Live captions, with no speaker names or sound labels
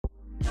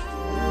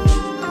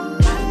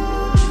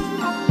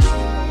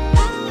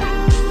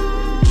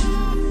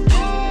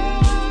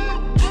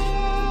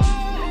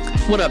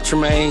What up,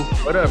 Tremaine?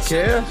 What up,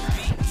 Kev?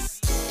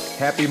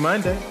 Happy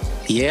Monday.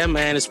 Yeah,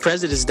 man, it's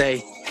President's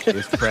Day.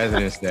 It's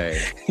President's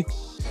Day.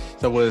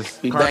 So was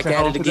we Carson back at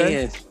home it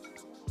today? again.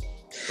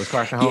 Was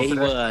Carson home Yeah, today?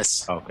 he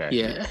was. Okay.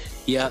 Yeah.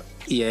 Yep.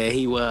 Yeah,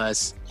 he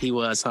was. He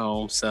was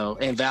home. So,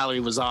 and Valerie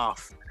was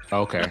off.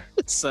 Okay.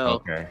 So.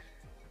 Okay.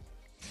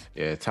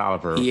 Yeah,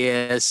 Tolliver.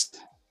 Yes.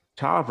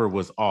 Tolliver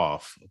was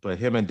off, but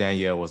him and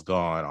Danielle was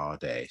gone all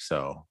day.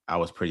 So I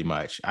was pretty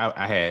much.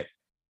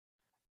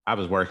 I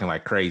was working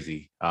like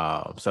crazy.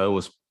 So it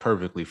was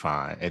perfectly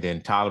fine. And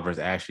then Tolliver's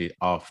actually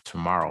off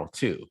tomorrow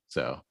too.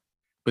 So,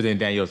 but then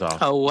Danielle's off.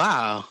 Oh,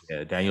 wow.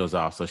 Yeah, Danielle's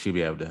off. So she'll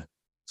be able to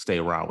stay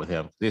around with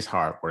him. It's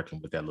hard working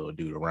with that little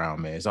dude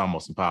around, man. It's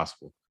almost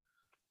impossible.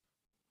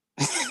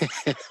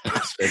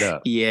 Straight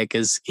up. Yeah,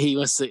 because he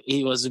wants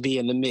to be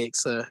in the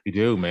mix. You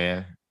do,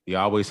 man.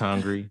 You're always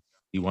hungry.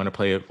 You want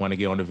to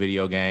get on the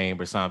video game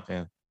or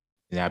something.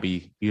 And I'll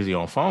be usually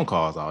on phone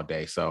calls all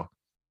day. So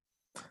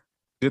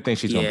good thing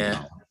she's gonna be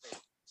home.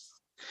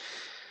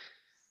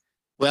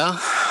 Well,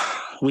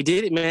 we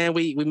did it, man.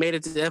 We made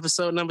it to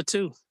episode number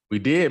 2. We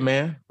did,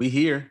 man. We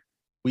here.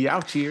 We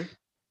out here.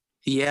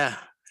 Yeah.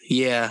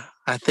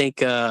 I think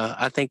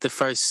the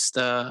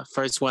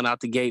first one out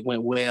the gate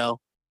went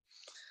well.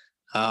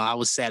 I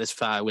was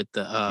satisfied with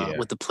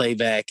the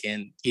playback,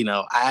 and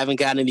I haven't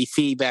gotten any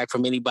feedback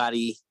from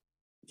anybody,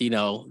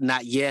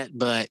 not yet,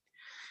 but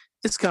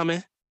it's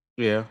coming.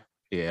 Yeah.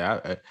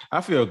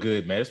 I feel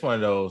good, man. It's one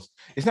of those.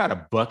 It's not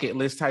a bucket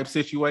list type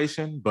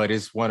situation, but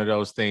it's one of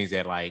those things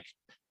that, like,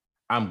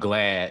 I'm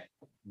glad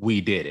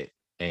we did it.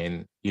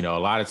 And a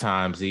lot of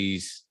times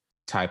these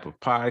type of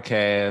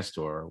podcasts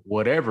or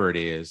whatever it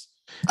is,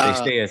 they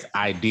stay as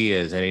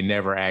ideas and they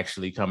never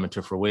actually come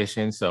into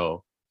fruition.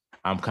 So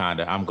I'm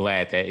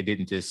glad that it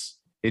didn't just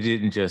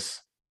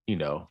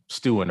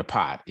stew in the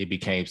pot. It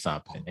became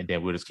something, and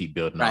then we'll just keep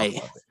building off of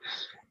it.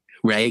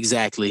 Right.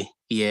 Exactly.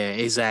 Yeah.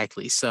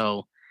 Exactly.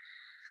 So,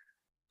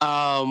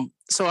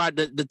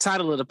 the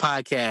title of the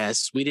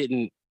podcast, we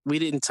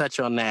didn't touch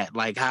on that,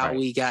 like how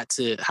we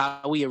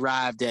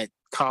arrived at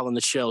calling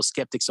the show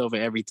 "Skeptics Over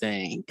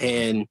Everything,"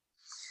 and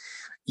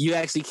you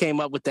actually came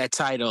up with that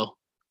title.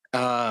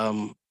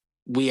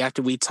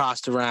 After we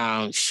tossed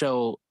around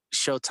show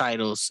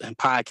titles and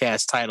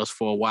podcast titles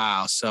for a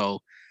while. So,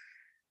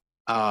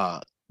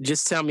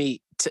 just tell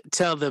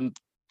the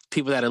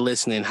people that are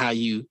listening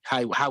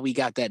how we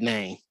got that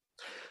name.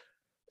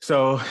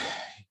 So,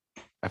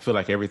 I feel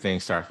like everything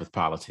starts with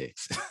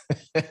politics.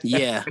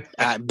 Yeah,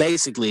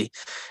 basically.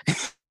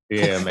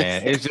 Yeah,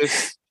 man. It's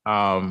just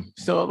so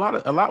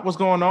a lot was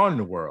going on in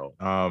the world.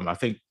 I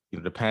think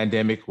the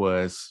pandemic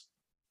was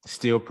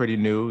still pretty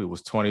new. It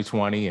was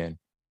 2020, and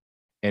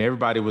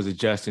everybody was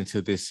adjusting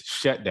to this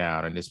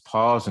shutdown and this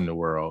pause in the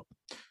world.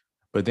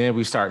 But then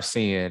we start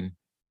seeing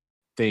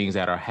things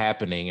that are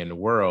happening in the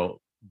world,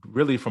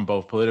 really from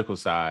both political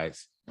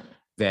sides.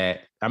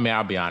 That, I mean,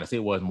 I'll be honest, it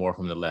was more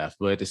from the left,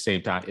 but at the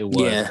same time, it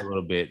was a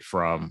little bit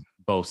from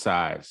both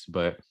sides,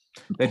 but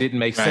that didn't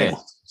make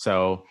sense.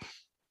 So,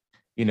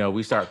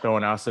 we start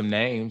throwing out some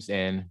names,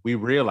 and we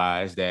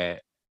realized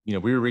that,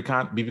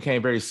 we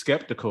became very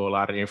skeptical a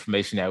lot of the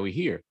information that we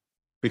hear,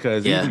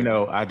 because even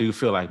though I do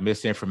feel like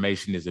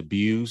misinformation is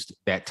abused,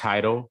 that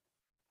title,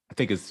 I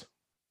think it's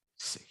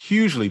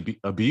hugely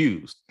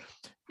abused.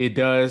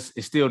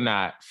 It's still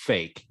not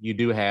fake. You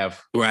do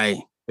have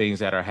things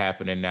that are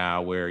happening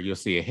now where you'll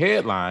see a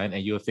headline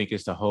and you'll think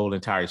it's the whole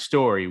entire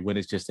story when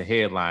it's just a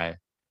headline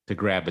to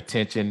grab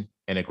attention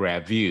and to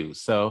grab views.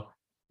 So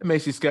it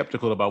makes you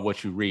skeptical about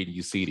what you read and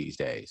you see these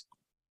days.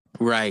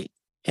 Right.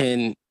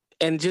 And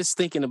just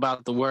thinking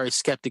about the word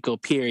skeptical,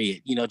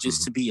 period,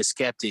 just to be a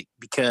skeptic,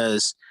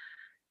 because,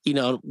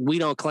 we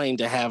don't claim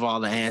to have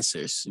all the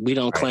answers. We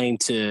don't claim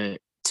to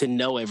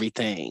know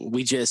everything.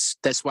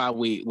 That's why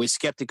we're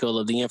skeptical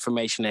of the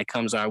information that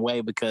comes our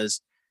way,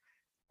 because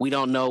we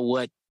don't know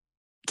what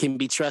can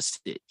be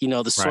trusted,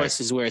 the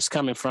sources where it's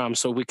coming from.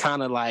 So we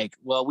kind of like,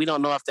 well, we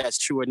don't know if that's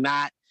true or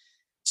not.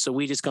 So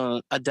we just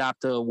going to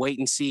adopt a wait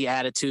and see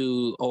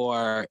attitude,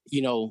 or,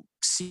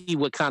 see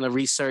what kind of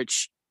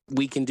research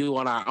we can do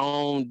on our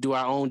own, do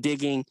our own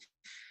digging,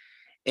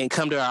 and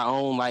come to our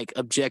own like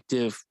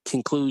objective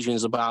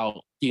conclusions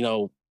about,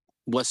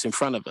 what's in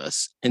front of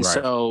us. And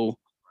so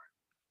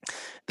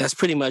that's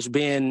pretty much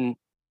been,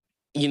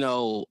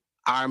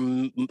 our,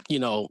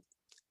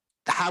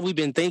 how we've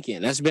been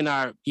thinking. That's been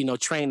our,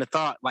 train of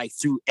thought, like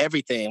through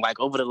everything, like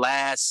over the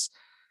last,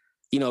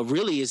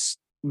 really it's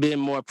been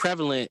more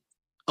prevalent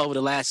over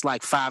the last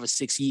like 5 or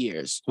 6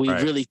 years.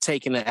 We've really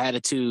taken the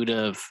attitude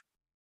of,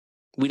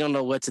 we don't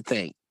know what to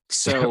think.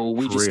 So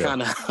we just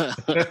kind of,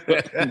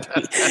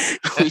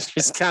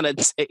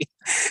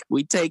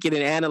 we take it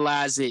and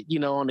analyze it,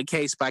 on a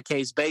case by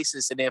case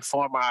basis, and then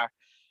form our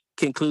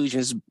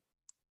conclusions,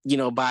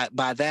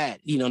 by that,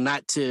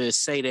 not to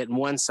say that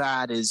one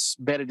side is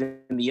better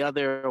than the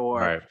other,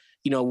 or,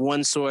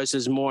 one source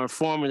is more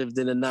informative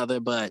than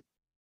another. But,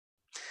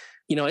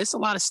 it's a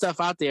lot of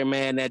stuff out there,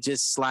 man, that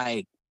just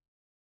like,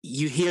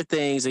 you hear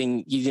things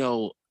and,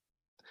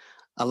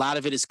 a lot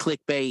of it is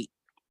clickbait,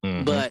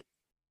 but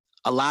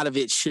a lot of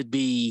it should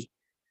be,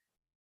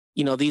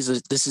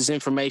 this is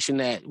information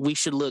that we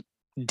should look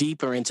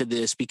deeper into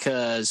this,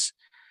 because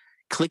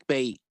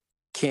clickbait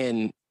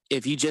can,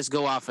 if you just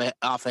go off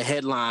of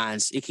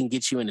headlines, it can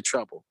get you into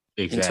trouble.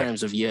 Exactly. In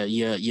terms of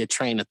your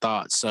train of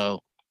thought. So,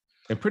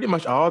 and pretty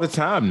much all the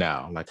time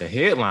now, like a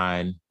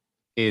headline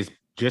is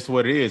just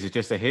what it is. It's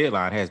just a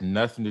headline. It has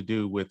nothing to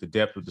do with the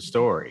depth of the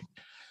story.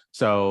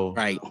 So,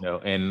 right.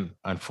 And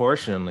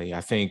unfortunately,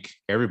 I think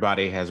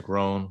everybody has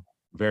grown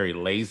very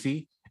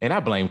lazy, and I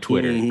blame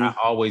Twitter. Mm-hmm. I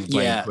always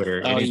blame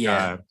Twitter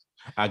anytime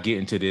I get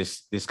into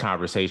this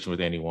conversation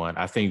with anyone.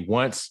 I think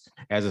once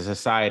as a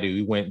society,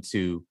 we went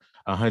to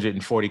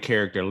 140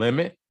 character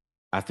limit.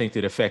 I think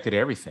that affected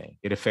everything.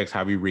 It affects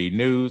how we read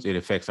news. It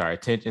affects our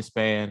attention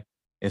span.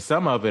 And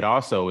some of it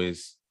also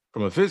is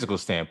from a physical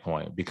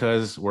standpoint,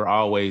 because we're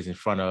always in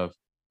front of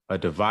a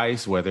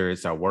device, whether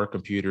it's our work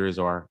computers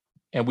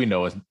and we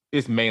know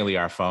it's mainly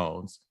our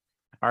phones.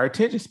 Our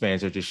attention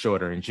spans are just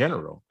shorter in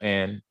general.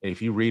 And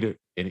if you read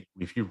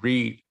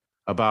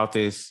about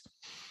this,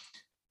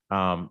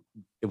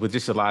 with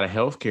just a lot of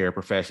healthcare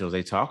professionals,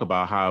 they talk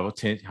about how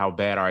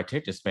bad our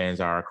attention spans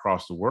are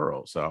across the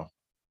world. So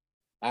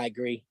I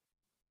agree.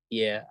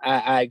 Yeah,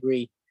 I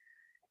agree.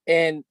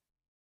 And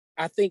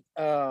I think,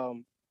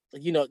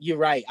 you're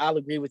right. I'll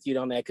agree with you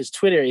on that, because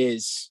Twitter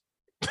is,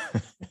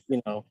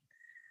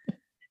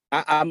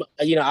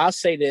 I'll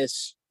say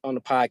this on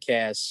the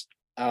podcast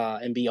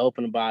and be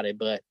open about it,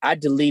 but I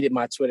deleted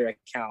my Twitter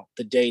account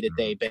the day that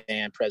they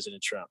banned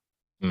President Trump.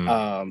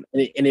 And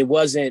it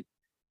wasn't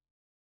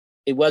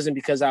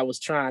because I was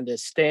trying to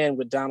stand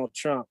with Donald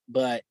Trump,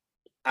 but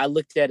I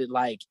looked at it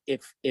like,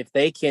 if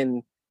they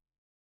can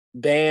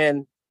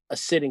ban a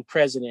sitting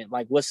president,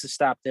 like, what's to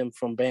stop them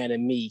from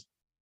banning me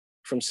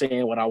from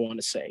saying what I want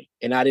to say?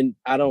 And I'm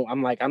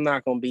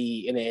not going to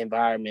be in an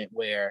environment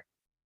where,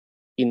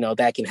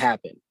 that can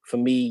happen for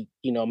me,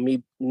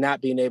 me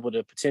not being able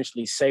to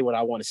potentially say what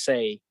I want to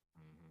say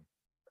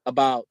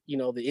about,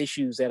 the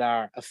issues that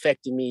are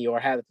affecting me or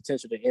have the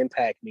potential to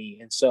impact me.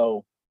 And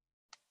so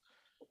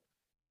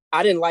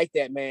I didn't like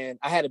that, man.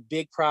 I had a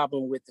big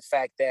problem with the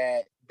fact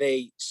that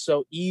they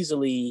so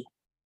easily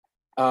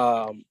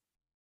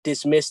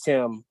dismissed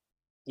him,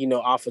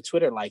 off of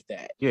Twitter like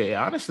that.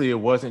 Yeah, honestly, it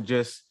wasn't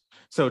just,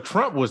 so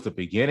Trump was the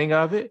beginning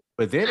of it,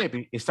 but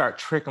then it started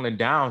trickling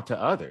down to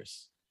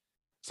others.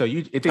 So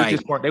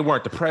they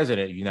weren't the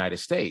president of the United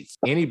States.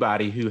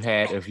 Anybody who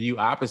had a view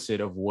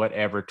opposite of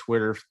whatever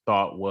Twitter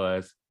thought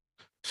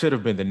should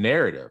have been the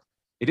narrative.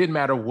 It didn't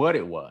matter what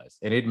it was,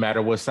 and it didn't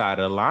matter what side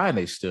of the line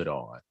they stood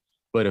on.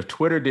 But if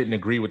Twitter didn't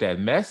agree with that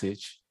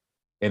message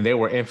and they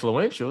were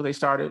influential, they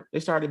started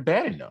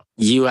banning them.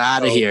 You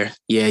out of here.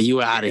 Yeah,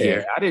 you out of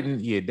here. I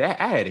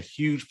had a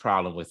huge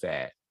problem with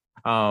that.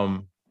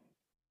 And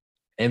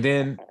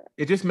then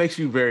it just makes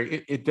you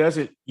it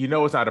doesn't,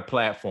 it's not a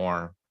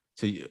platform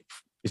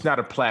it's not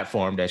a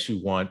platform that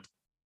you want.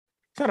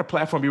 It's not a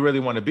platform you really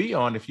want to be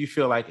on if you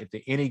feel like at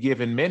any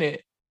given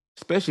minute,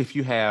 especially if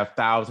you have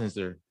thousands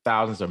or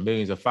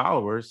millions of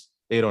followers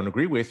they don't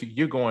agree with,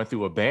 you're going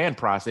through a ban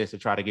process to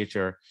try to get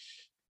your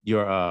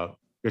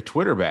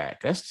Twitter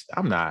back.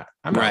 I'm not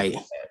right.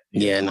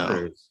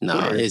 No.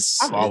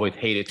 I've always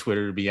hated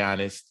Twitter, to be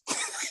honest.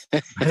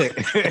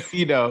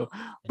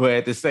 But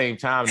at the same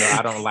time, though,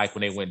 I don't like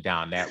when they went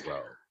down that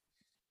road.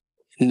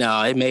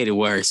 No, it made it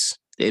worse.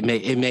 It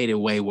made it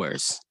way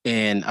worse.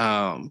 And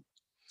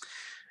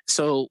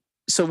so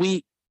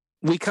we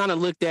kind of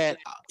looked at,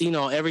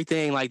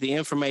 everything, like the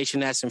information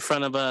that's in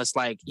front of us,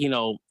 like,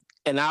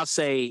 and I'll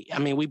say,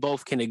 we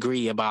both can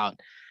agree about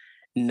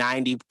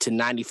 90 to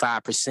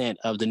 95%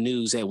 of the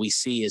news that we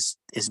see is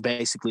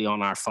basically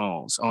on our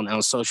phones,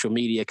 on social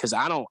media, because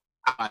I don't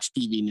watch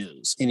TV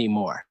news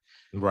anymore.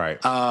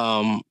 Right.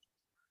 And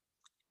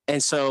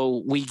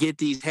so we get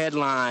these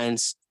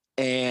headlines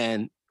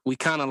and we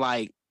kind of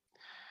like,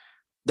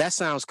 that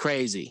sounds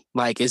crazy.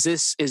 Like, is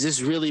this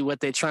really what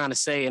they're trying to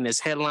say in this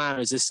headline? Or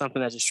is this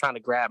something that's just trying to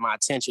grab my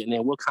attention? And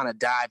then we'll kind of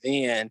dive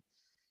in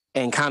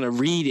and kind of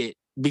read it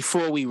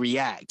before we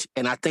react.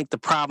 And I think the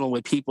problem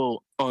with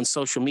people on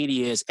social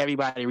media is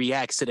everybody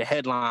reacts to the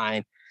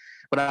headline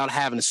without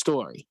having a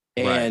story.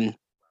 And,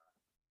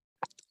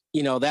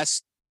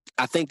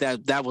 I think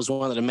that was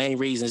one of the main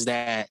reasons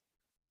that,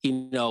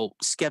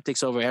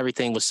 Skeptics Over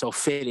Everything was so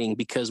fitting,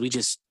 because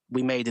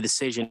we made the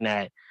decision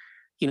that,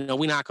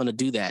 we're not going to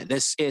do that.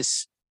 This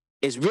is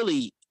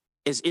really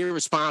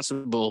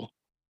irresponsible.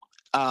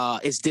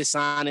 It's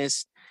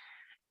dishonest,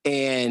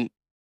 and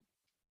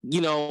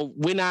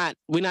we're not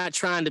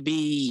trying to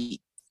be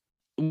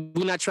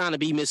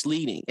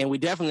misleading, and we're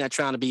definitely not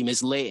trying to be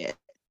misled.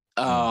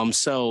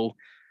 So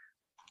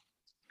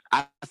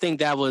I think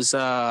that was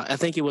I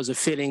think it was a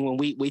fitting when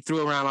we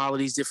threw around all of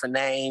these different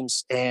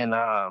names, and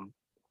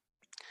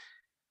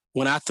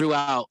when I threw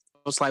out,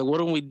 I was like, "Why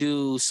don't we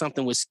do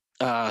something with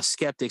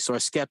skeptics or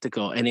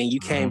skeptical?" And then you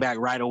came back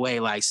right away,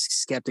 like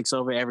Skeptics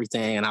Over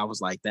Everything, and I was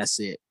like, "That's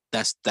it.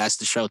 That's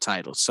the show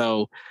title."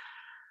 So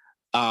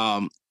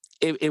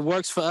it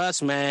works for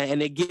us, man,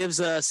 and it gives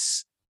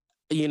us,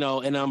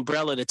 an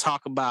umbrella to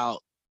talk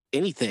about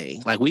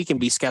anything. Like we can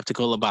be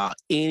skeptical about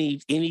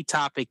any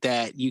topic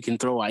that you can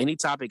throw out, any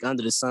topic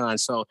under the sun.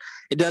 So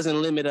it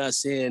doesn't limit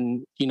us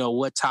in,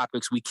 what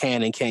topics we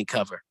can and can't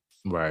cover.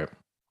 Right.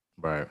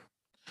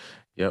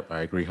 Yep, I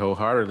agree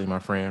wholeheartedly, my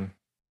friend.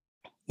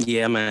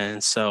 Yeah,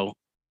 man. So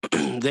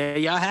there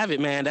y'all have it,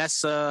 man.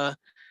 That's how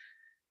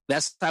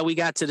we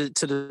got to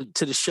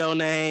the show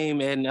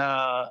name, and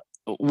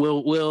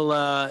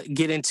we'll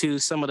get into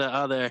some of the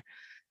other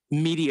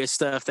media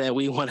stuff that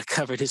we want to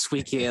cover this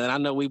weekend. And I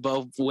know we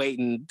both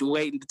waiting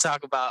to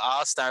talk about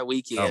All-Star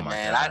Weekend,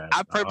 man. God.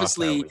 I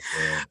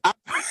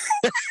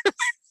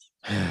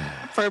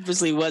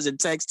purposely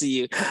wasn't texting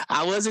you.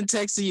 I wasn't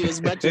texting you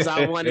as much as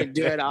I wanted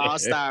during the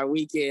All-Star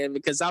Weekend,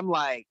 because I'm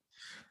like,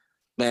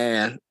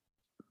 man,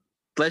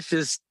 let's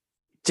just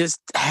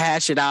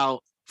hash it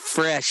out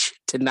fresh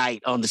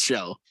tonight on the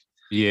show.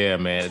 Yeah,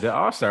 man. The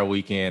All-Star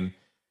Weekend,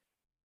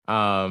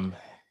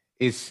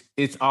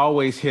 it's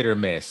always hit or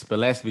miss, but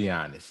let's be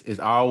honest, it's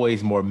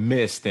always more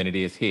miss than it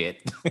is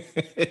hit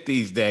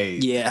these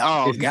days. Yeah.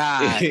 Oh,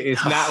 God.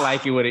 It's not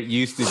like what it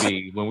used to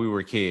be when we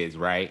were kids,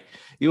 right?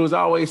 It was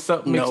always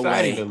something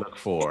exciting to look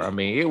for. I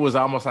mean, it was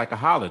almost like a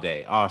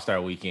holiday,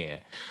 All-Star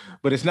Weekend,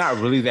 but it's not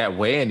really that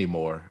way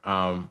anymore.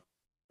 I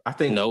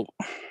think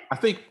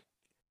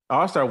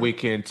All-Star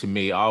Weekend to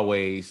me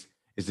always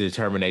is the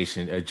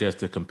determination of just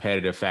the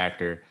competitive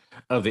factor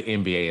of the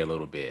NBA a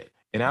little bit.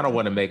 And I don't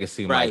want to make it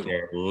seem like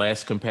they're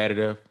less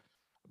competitive,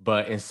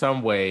 but in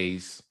some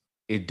ways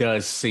it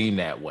does seem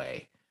that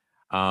way.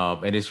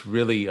 And it's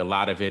really a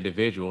lot of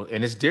individuals,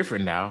 and it's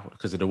different now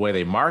because of the way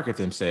they market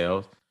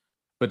themselves,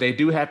 but they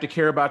do have to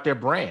care about their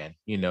brand.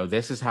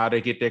 This is how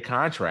they get their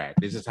contract.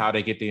 This is how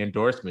they get the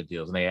endorsement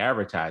deals, and they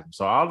advertise them.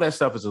 So all that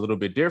stuff is a little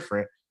bit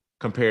different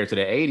compared to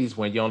the 80s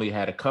when you only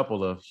had a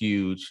couple of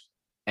huge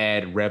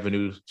ad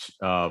revenue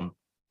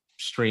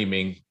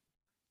streaming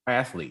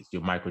athletes,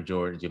 your Michael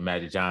Jordans, your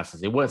Magic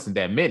Johnsons. It wasn't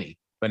that many,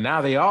 but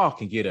now they all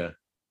can get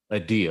a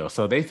deal.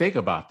 So they think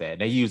about that.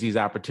 They use these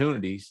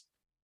opportunities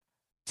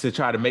to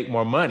try to make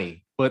more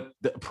money. But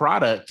the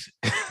product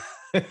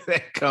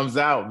that comes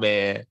out,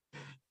 man,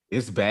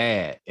 it's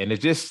bad. And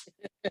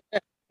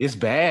it's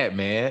bad,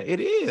 man. It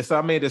is.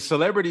 I mean, the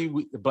celebrity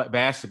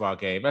basketball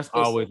game, that's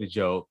always a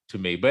joke to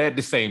me. But at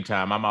the same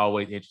time, I'm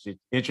always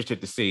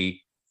interested to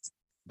see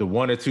the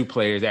one or two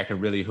players that can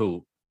really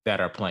hoop that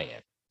are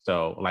playing.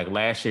 So like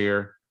last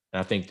year, and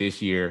I think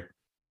this year,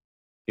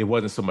 it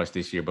wasn't so much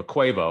this year, but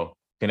Quavo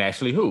can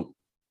actually hoop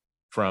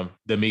from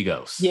the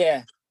Migos.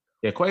 Yeah.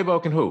 Yeah,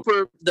 Quavo can hoop.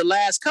 For the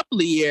last couple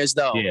of years,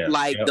 though,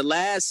 the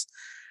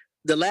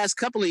last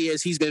couple of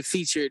years, he's been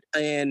featured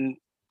in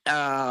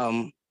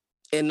the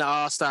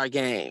All-Star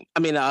game. I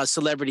mean,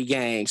 celebrity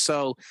game.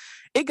 So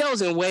it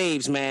goes in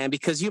waves, man,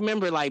 because you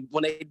remember like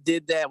when they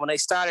did that, when they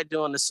started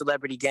doing the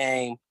celebrity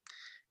game,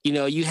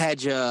 you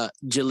had your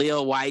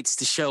Jaleel Whites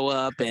to show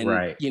up, and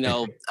Kevin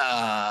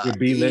Hart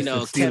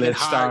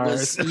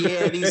was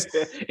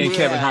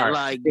Kevin Hart,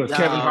 like it was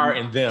Kevin Hart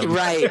and them,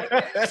 right.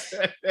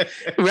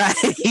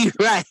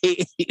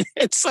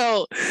 And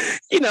so,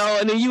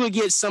 and then you would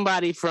get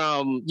somebody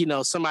from the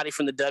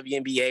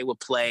WNBA would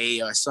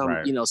play, or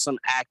some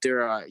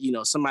actor, or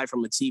somebody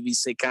from a TV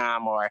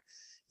sitcom, or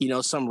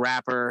some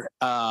rapper,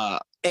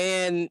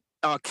 and.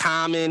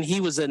 Common, he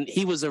was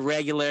a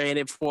regular in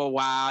it for a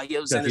while. He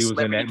was in the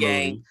celebrity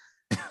game.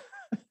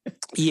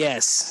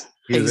 Yes,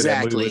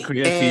 exactly.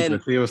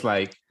 And he was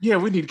like, "Yeah,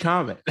 we need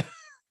Common."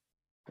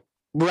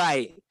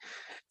 Right.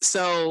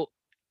 So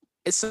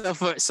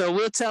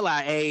we'll tell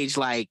our age,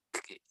 like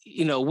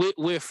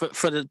we're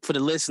for the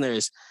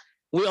listeners.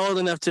 We're old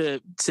enough to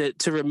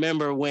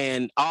remember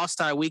when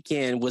All-Star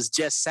Weekend was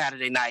just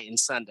Saturday night and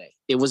Sunday.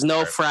 It was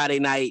no Friday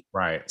night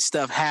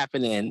stuff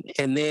happening,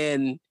 and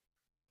then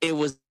it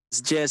was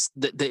just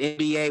the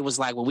NBA was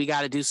like, well, we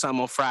got to do something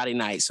on Friday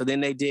night. So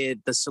then they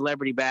did the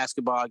celebrity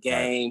basketball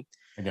game,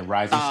 and then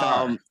Rising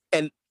Stars,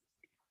 and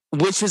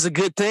which is a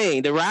good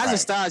thing. The Rising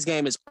Stars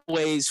game is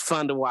always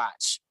fun to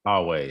watch.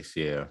 Always,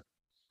 yeah.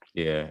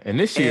 And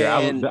this year,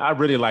 I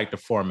really like the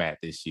format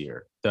this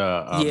year.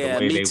 The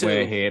way they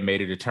went ahead,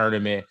 made it a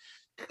tournament,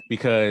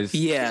 because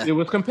it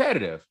was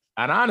competitive.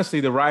 And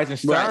honestly, the Rising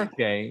Stars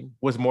game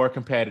was more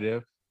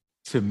competitive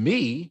to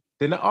me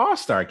than the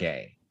All-Star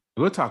game.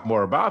 We'll talk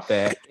more about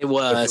that. It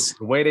was.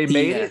 The way they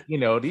made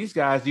it, these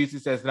guys use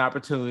this as an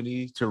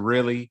opportunity to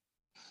really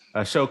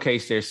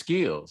showcase their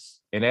skills.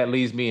 And that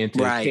leads me into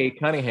Cade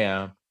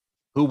Cunningham,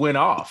 who went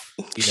off.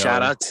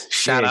 Shout out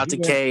to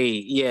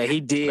Cade. Yeah, he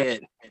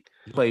did.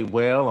 He played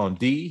well on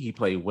D. He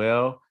played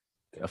well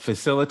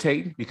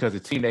facilitating, because the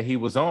team that he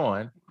was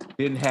on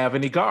didn't have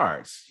any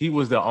guards. He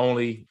was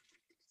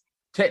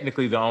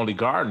technically the only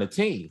guard on the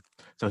team.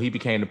 So he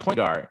became the point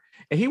guard.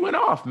 And he went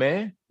off,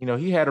 man.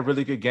 He had a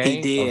really good game.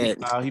 He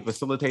did. He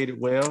facilitated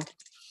well.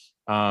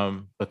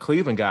 But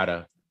Cleveland got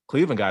a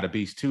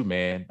beast tip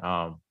man.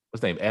 What's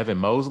his name? Evan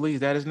Mobley,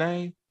 is that his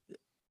name?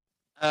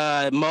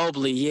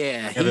 Mobley,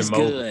 yeah. He's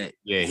good.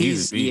 Yeah,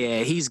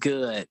 he's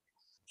good.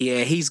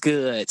 Yeah, he's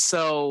good.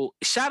 So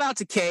shout out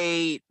to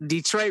Cade.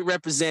 Detroit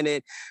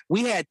represented.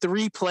 We had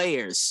 3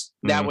 players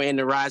that were in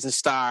the Rising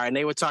Star, and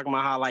they were talking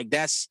about how like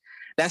that's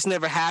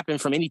never happened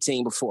from any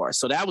team before.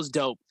 So that was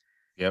dope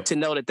to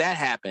know that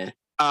happened.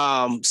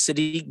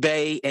 Sadiq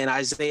Bey and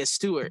Isaiah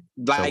Stewart,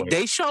 like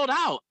they showed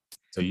out.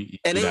 So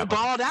and they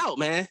balled out,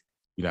 man.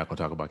 You're not gonna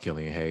talk about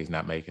Killian Hayes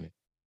not making it.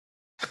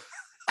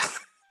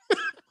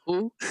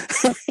 Who?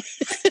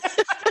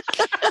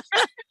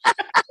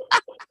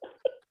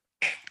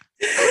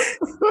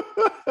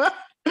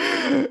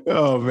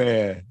 Oh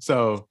man!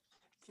 So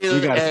we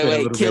got to spend a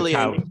little bit of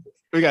time.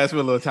 We got to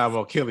spend a little time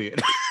on Killian.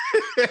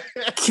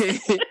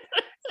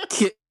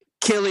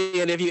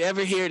 Killian, if you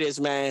ever hear this,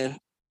 man,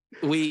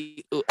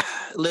 we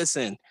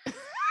listen.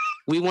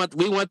 We want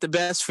the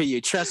best for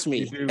you. Trust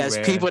me. As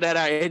man. People that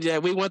are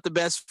injured, we want the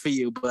best for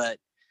you. But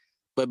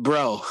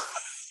bro,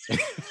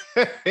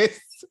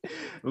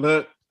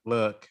 look.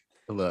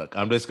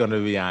 I'm just going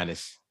to be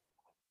honest,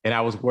 and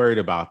I was worried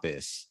about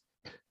this.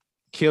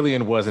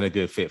 Killian wasn't a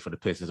good fit for the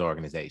Pistons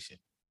organization.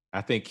 I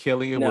think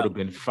Killian would have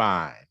been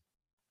fine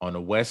on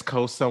the West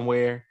Coast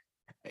somewhere.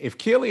 If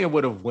Killian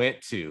would have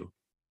went to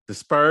the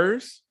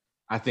Spurs,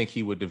 I think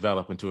he would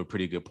develop into a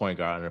pretty good point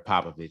guard under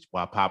Popovich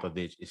while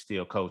Popovich is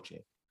still coaching.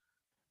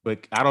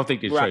 But I don't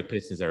think the Detroit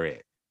Pistons are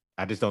it.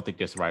 I just don't think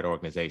that's the right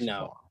organization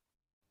for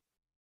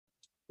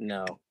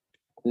him.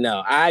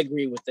 No, I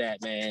agree with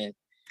that, man.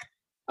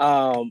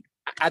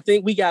 I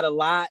think we got a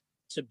lot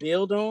to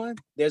build on.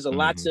 There's a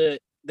lot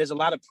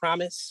of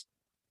promise.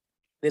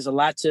 There's a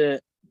lot to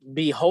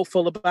be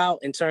hopeful about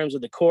in terms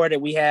of the core that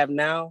we have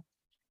now.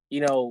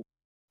 You know,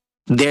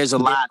 there's a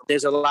lot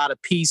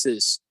of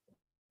pieces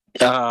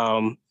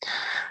for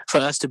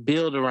us to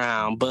build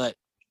around. But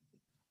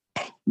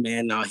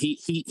man, no,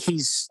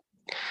 he's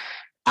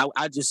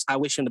I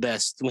wish him the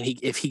best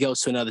if he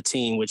goes to another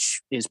team,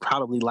 which is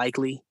probably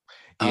likely.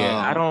 Yeah,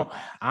 I don't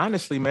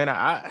honestly, man.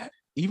 I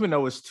even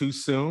though it's too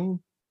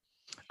soon,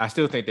 I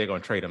still think they're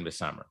going to trade him this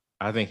summer.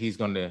 I think he's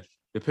going to,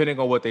 depending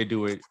on what they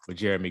do with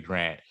Jeremy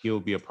Grant, he'll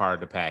be a part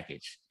of the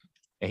package,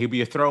 and he'll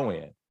be a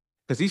throw-in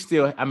because he's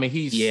still. I mean,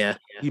 he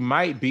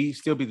might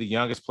still be the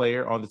youngest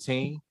player on the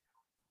team.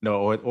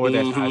 No, or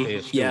that's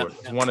Isaiah Stewart. Yeah.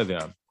 It's one of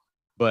them.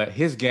 But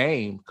his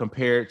game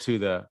compared to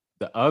the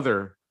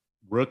other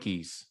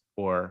rookies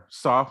or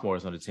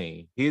sophomores on the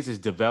team, his is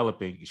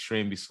developing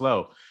extremely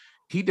slow.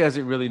 He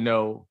doesn't really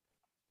know.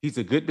 He's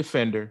a good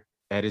defender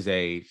at his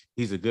age.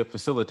 He's a good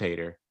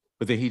facilitator,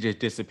 but then he just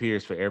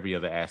disappears for every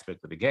other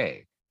aspect of the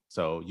game.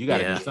 So you got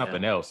to do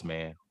something else,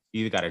 man.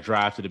 You either got to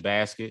drive to the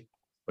basket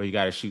or you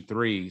got to shoot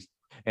threes.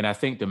 And I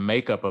think the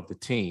makeup of the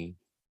team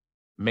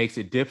makes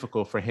it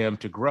difficult for him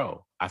to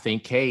grow. I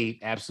think Cade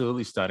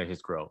absolutely stunted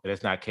his growth.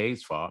 That's not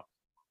Cade's fault.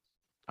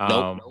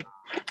 Nope.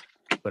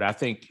 But I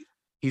think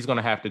he's going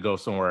to have to go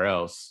somewhere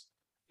else,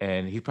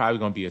 and he's probably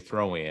going to be a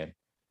throw-in.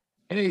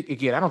 And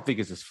again, I don't think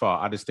it's his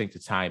fault. I just think the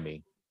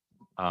timing,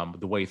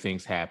 the way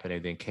things happen,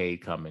 and then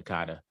Cade come and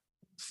kind of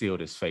sealed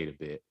his fate a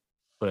bit.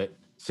 But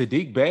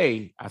Sadiq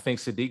Bey, I think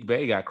Sadiq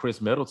Bey got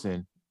Chris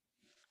Middleton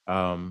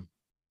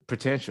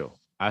potential.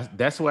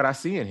 That's what I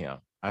see in him.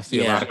 I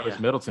see a lot of Chris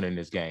Middleton in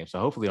this game. So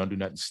hopefully I don't do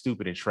nothing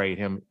stupid and trade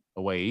him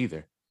away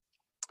either.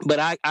 But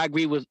I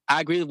agree with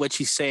what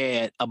you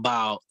said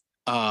about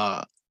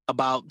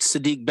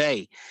Sadiq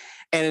Bey.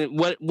 And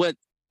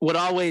what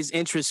always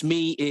interests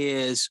me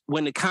is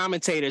when the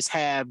commentators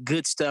have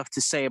good stuff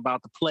to say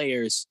about the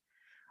players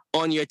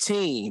on your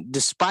team,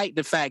 despite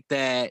the fact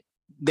that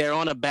they're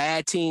on a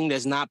bad team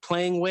that's not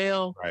playing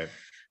well. Right.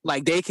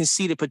 Like they can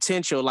see the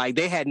potential. Like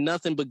they had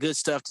nothing but good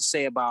stuff to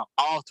say about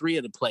all 3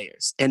 of the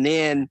players. And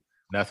then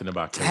nothing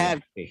about to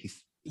have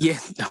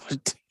to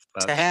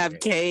have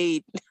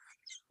Cade.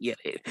 Yeah,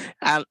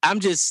 I'm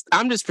just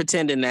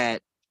pretending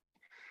that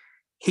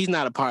he's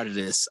not a part of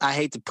this. I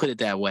hate to put it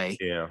that way.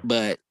 Yeah,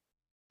 but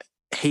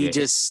he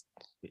just.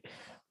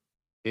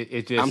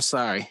 It just. I'm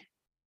sorry.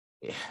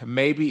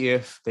 Maybe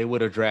if they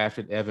would have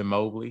drafted Evan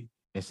Mobley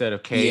instead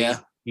of Cade,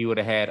 he would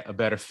have had a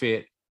better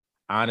fit.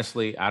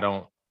 Honestly, I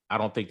don't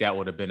think that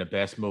would have been the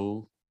best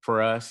move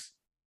for us.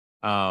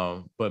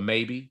 But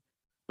maybe.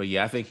 But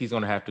yeah, I think he's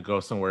going to have to go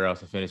somewhere else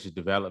and finish his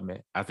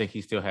development. I think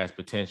he still has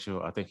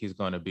potential. I think he's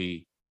going to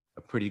be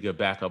a pretty good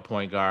backup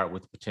point guard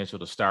with the potential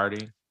to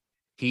starting.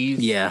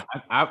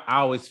 I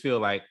always feel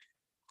like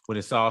when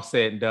it's all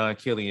said and done,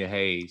 Killian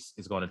Hayes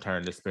is going to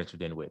turn to Spencer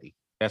Dinwiddie.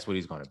 That's what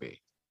he's going to be.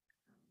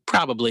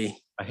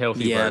 Probably a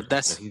healthy version.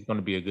 He's going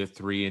to be a good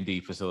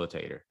 3-and-D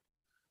facilitator.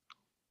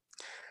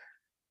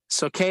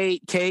 So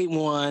Cade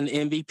won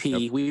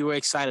MVP. Yep. We were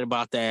excited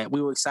about that.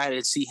 We were excited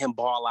to see him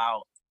ball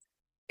out.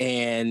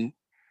 And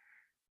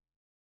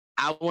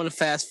I want to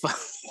fast forward.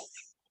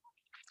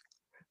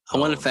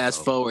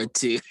 Forward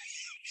to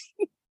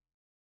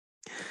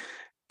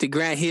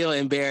Grant Hill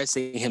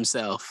embarrassing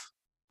himself.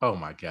 Oh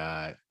my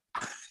God.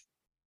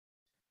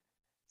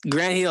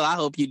 Grant Hill, I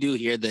hope you do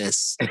hear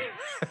this.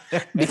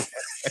 Because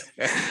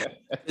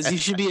you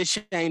should be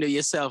ashamed of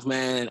yourself,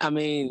 man. I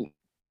mean,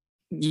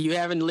 you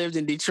haven't lived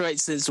in Detroit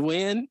since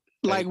when?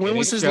 Like, when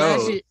was his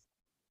last year?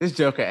 This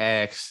joker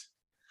asks,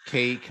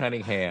 Cade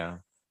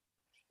Cunningham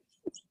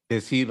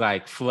is he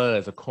like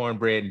floods of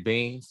cornbread and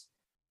beans?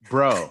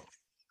 Bro,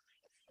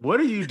 what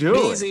are you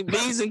doing?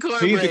 Beans and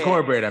cornbread. Beans and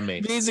cornbread, I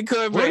mean. Beans and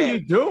cornbread. What are you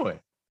doing?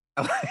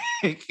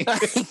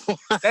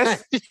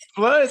 That's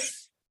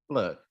Floods.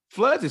 Look,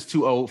 Floods is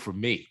too old for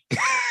me.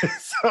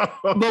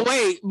 But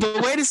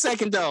wait a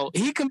second though.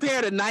 He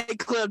compared a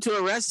nightclub to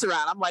a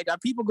restaurant. I'm like, are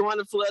people going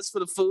to Floods for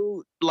the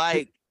food?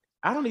 Like,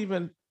 I'm not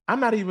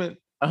even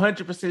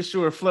 100%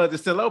 sure if Floods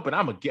is still open.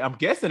 I'm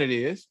guessing it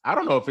is. I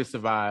don't know if it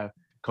survived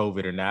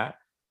COVID or not.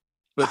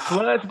 But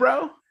Floods,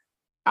 bro,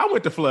 I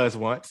went to Floods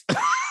once.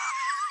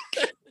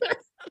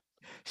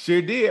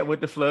 Sure did.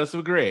 Went to Floods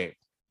with Greg,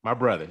 my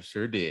brother.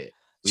 Sure did.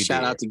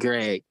 Shout out to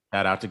Greg.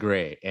 Shout out to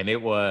Greg. And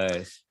it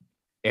was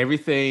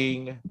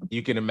everything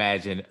you can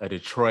imagine a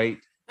Detroit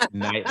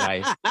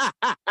nightlife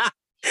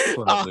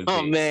club would be.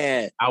 Oh,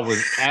 man. I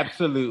was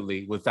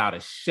absolutely, without a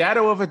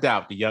shadow of a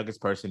doubt, the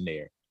youngest person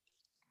there.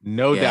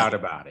 No doubt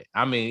about it.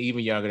 I mean,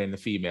 even younger than the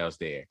females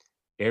there.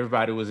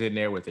 Everybody was in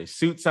there with their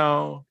suits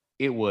on.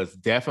 It was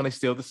definitely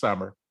still the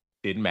summer.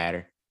 Didn't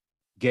matter.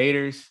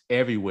 Gators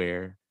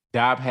everywhere.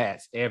 Dob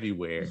hats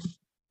everywhere.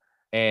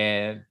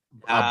 And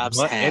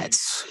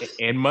hats.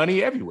 And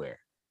money everywhere.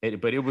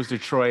 But it was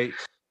Detroit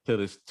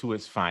to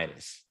its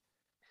finest.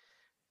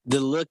 The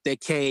look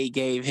that Kay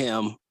gave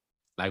him,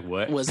 like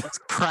what, was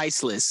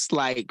priceless.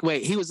 Like,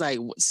 wait, he was like,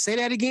 say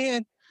that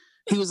again.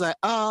 He was like,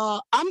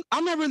 I'm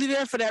not really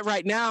there for that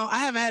right now. I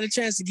haven't had a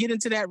chance to get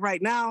into that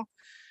right now.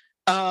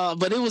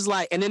 But it was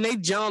like, and then they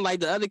jumped, like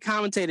the other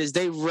commentators,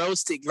 they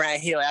roasted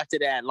Grant Hill after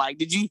that. Like,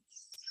 did you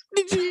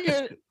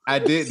hear? I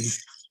didn't.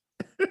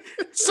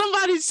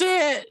 Somebody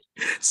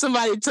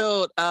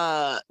told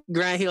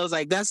Grant Hill, was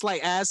like, that's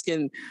like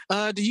asking,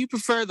 do you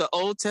prefer the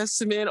Old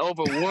Testament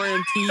over War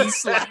and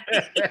Peace? Like,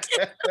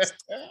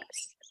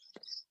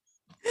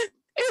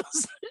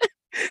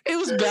 it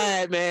was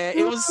bad, man.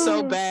 It was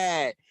so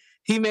bad.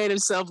 He made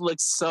himself look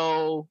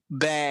so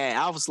bad.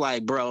 I was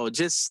like, bro,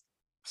 just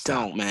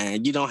don't,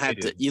 man. You don't have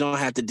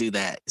to do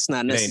that. It's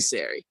not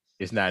necessary.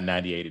 It's not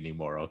 98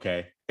 anymore,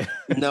 okay?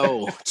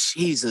 No,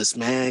 Jesus,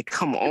 man.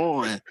 Come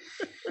on.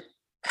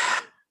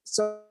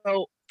 So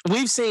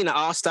we've seen the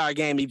All-Star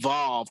game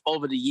evolve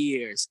over the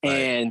years, right.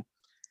 And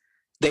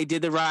they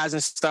did the Rising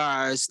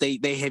Stars. They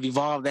have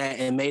evolved that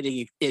and made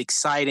it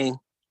exciting.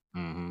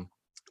 Mm-hmm.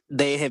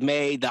 They have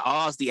made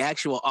the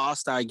actual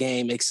All-Star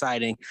game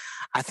exciting.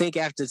 I think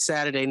after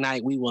Saturday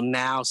night, we will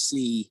now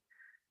see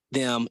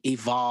them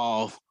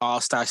evolve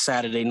All-Star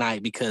Saturday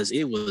night because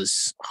it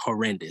was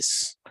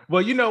horrendous.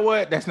 Well, you know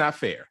what? That's not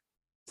fair.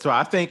 So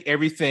I think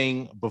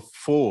everything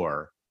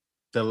before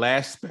the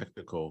last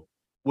spectacle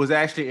was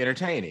actually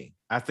entertaining.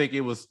 I think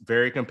it was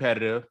very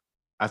competitive.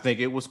 I think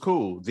it was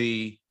cool.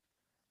 The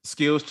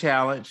skills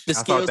challenge. I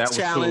thought that was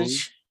cool.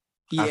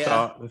 Yeah. I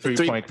thought the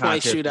three-point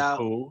contest shootout was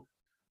cool.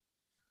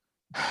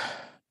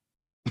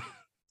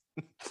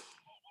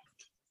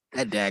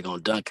 That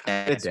daggone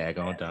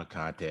dunk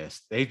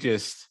contest.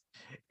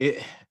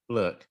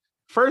 Look,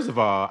 first of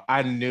all,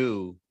 I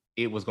knew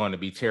it was going to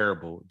be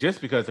terrible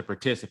just because the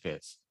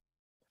participants.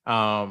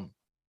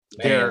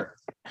 They're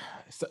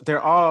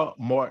all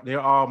more.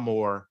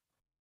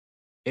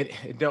 And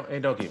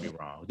don't get me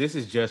wrong. This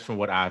is just from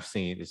what I've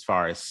seen as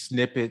far as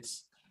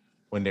snippets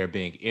when they're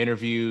being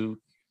interviewed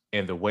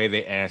and the way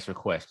they answer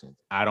questions.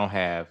 I don't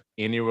have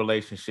any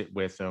relationship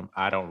with them.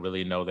 I don't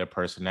really know their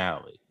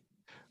personality.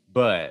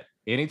 But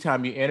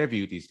anytime you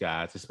interview these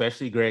guys,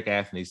 especially Greg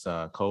Anthony's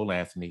son, Cole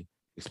Anthony,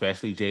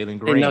 especially Jalen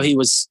Green. I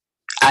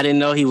didn't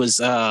know he was.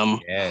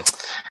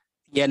 Yes.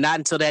 Yeah, not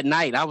until that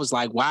night. I was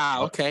like,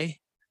 wow, okay.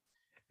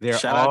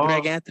 Shout out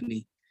Greg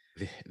Anthony.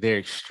 They're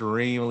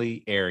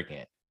extremely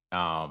arrogant.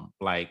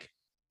 Like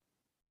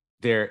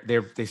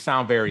they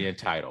sound very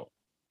entitled.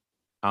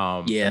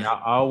 And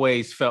I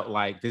always felt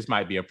like this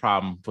might be a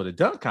problem for the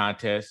dunk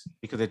contest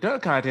because the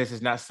dunk contest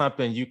is not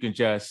something you can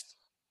just,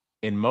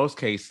 in most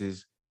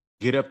cases,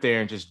 get up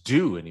there and just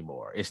do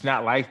anymore. It's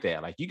not like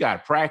that. Like you got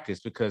to practice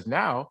because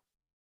now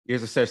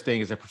there's a such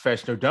thing as a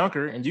professional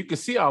dunker and you can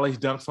see all these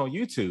dunks on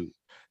YouTube.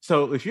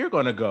 So if you're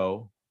going to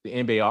go the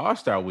NBA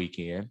All-Star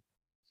weekend,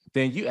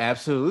 then you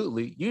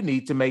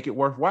need to make it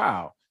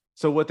worthwhile.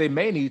 So what they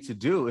may need to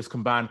do is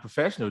combine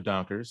professional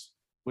dunkers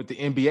with the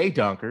NBA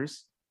dunkers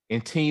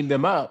and team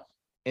them up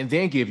and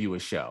then give you a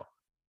show.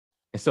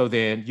 And so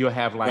then you'll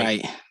have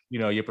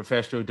your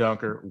professional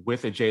dunker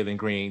with a Jalen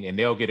Green and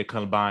they'll get a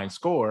combined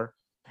score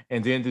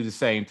and then do the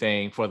same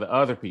thing for the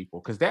other people.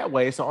 Because that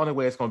way, it's the only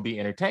way it's going to be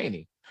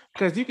entertaining.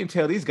 Because you can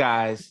tell these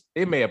guys,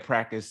 they may have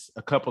practiced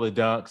a couple of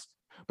dunks,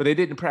 but they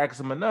didn't practice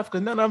them enough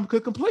because none of them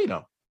could complete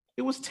them.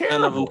 It was terrible.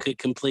 None of them could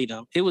complete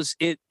them.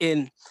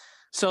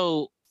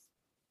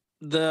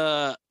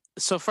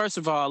 So first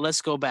of all,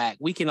 let's go back.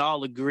 We can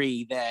all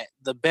agree that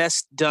the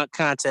best dunk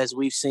contest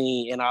we've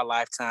seen in our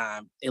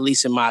lifetime, at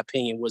least in my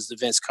opinion, was the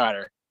Vince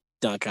Carter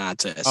dunk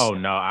contest. Oh,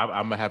 no,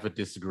 I'm going to have to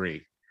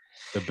disagree.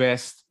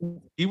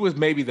 He was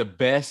maybe the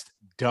best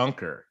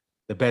dunker.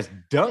 The best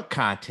dunk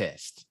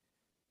contest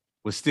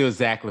was still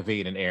Zach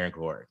LaVine and Aaron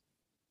Gordon.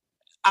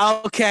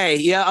 Okay,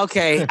 yeah,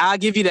 okay. I'll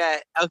give you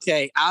that.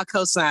 Okay, I'll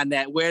co-sign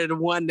that. Where the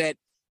one that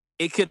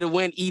it could have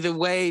went either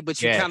way,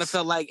 but you kind of Yes.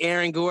 felt like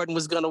Aaron Gordon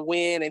was going to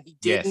win and he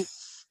didn't.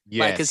 Yes.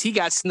 Like, because Yes. he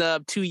got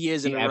snubbed 2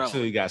 years in He a row.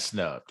 absolutely got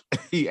snubbed.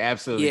 He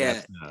absolutely got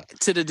Yeah,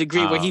 snubbed. to the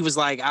degree where he was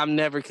like, "I'm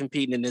never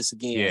competing in this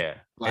again." Yeah.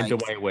 And Like,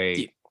 Dwayne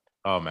Wade.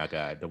 Oh my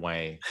God,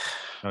 Dwayne.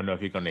 I don't know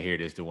if you're going to hear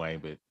this,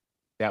 Dwayne, but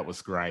that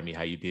was grimy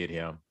how you did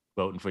him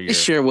voting for it your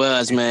sure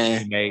was,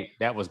 man. teammate.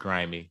 That was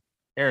grimy.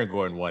 Aaron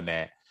Gordon won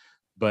that.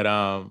 But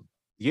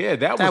yeah,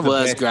 that was That the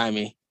was best.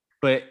 grimy.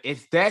 But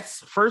that's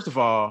first of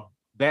all,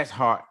 that's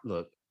hard.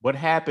 Look, what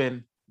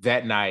happened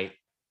that night,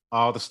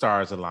 all the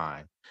stars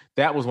aligned.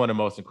 That was one of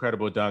the most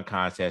incredible dunk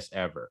contests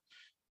ever.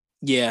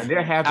 Yeah, And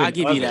there have I'll been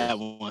give others. you that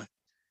one.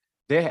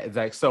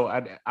 Like,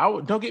 so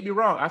don't get me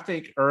wrong. I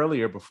think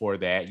earlier before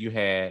that, you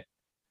had,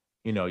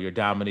 your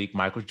Dominique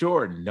Michael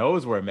Jordan.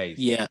 Those were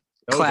amazing. Yeah,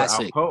 Those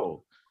classic. were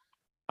out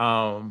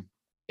cold.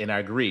 And I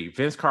agree.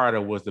 Vince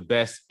Carter was the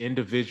best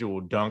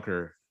individual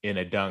dunker in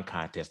a dunk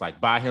contest,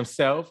 like by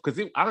himself. Because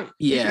you don't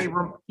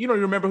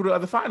remember who the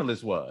other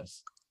finalist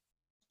was.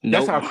 Nope.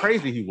 That's how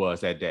crazy he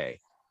was that day.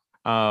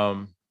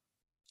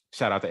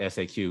 Shout out to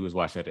SAQ who was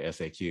watching at the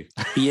SAQ.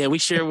 Yeah, we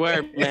sure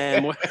were,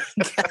 man.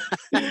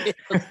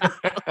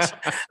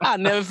 I'll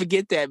never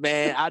forget that,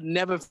 man. I'll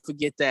never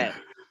forget that.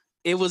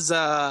 It was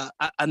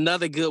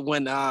another good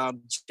one.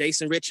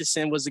 Jason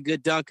Richardson was a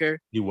good dunker.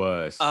 He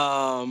was.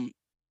 I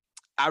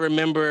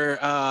remember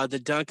the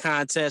dunk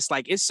contest.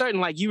 Like, it's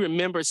certain, like, you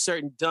remember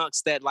certain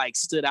dunks that like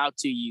stood out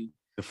to you.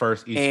 The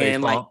first East Face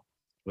like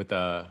with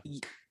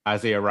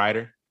Isaiah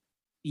Ryder.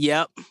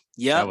 Yep.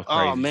 That was crazy.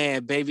 Oh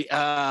man, baby.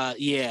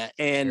 Yeah.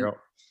 And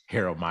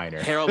Harold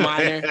Miner.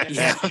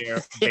 Yeah.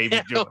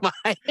 Baby Jordan.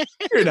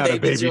 You're not baby a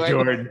baby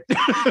Jordan.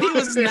 He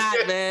was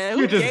not, man.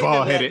 You're just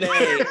bald-headed.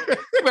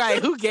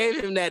 Right. Who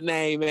gave him that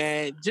name,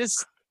 man?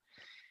 Just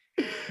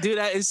dude,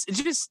 it's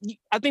just,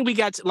 I think we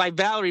got to, like,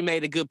 Valerie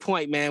made a good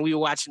point, man. We were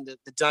watching the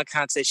dunk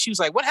contest. She was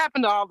like, what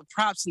happened to all the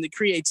props and the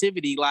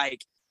creativity?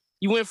 Like,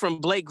 you went from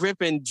Blake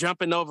Griffin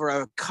jumping over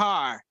a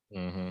car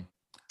to...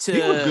 He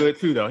was good,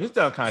 too, though. His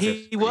dunk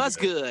contest He was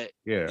good.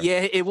 Yeah.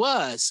 Yeah, it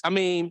was. I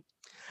mean,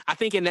 I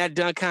think in that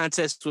dunk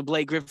contest with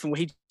Blake Griffin, when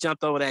he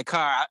jumped over that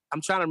car,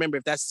 I'm trying to remember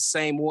if that's the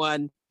same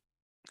one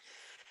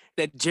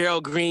that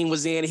Gerald Green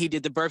was in. He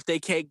did the birthday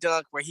cake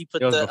dunk where he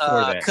put the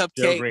cupcake.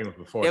 Gerald Green was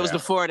before that. It was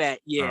before that.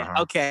 Yeah.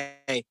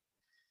 Okay.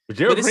 But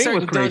Gerald Green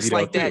was crazy though,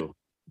 like too.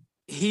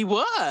 He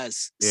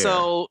was. Yeah.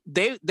 So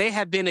they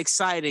have been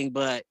exciting,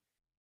 but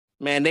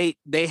man,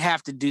 they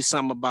have to do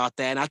something about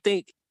that. And I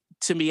think,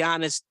 to be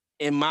honest,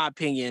 in my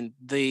opinion,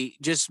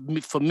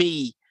 for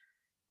me,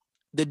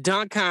 the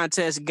dunk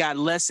contest got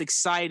less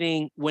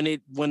exciting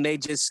when they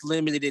just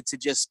limited it to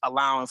just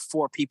allowing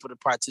 4 people to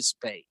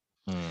participate.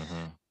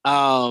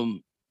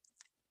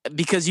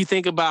 Because you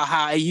think about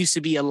how it used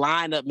to be a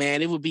lineup,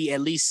 man, it would be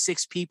at least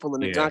 6 people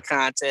in the dunk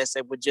contest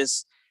that would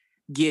just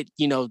get,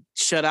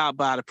 shut out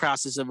by the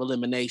process of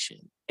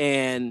elimination.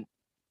 And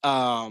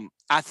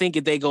I think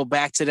if they go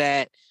back to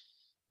that,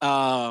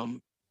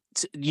 allowing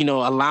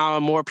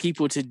more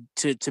people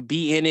to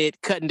be in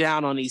it, cutting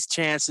down on these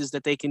chances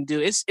that they can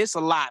do, it's a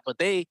lot, but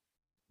they're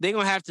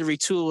gonna have to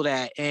retool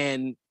that.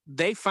 And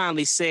they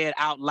finally said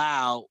out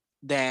loud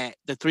that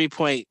the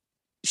 3-point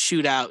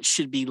shootout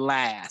should be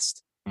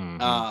last,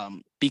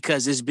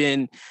 because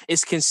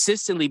it's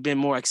consistently been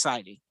more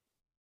exciting.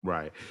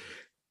 Right.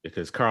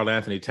 Because Karl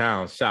Anthony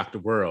Towns shocked the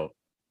world.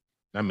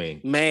 I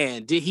mean,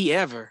 man, did he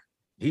ever?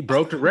 He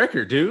broke the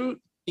record, dude.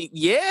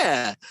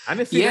 Yeah. I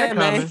didn't see that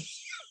coming. Man.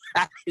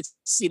 I didn't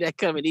see that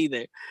coming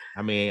either.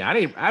 I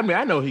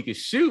know he could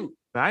shoot,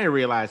 but I didn't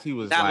realize he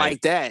was not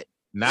like that.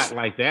 Not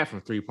like that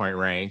from 3-point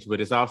range,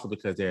 but it's also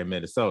because they're in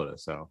Minnesota.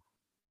 So,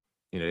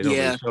 they don't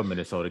really show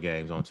Minnesota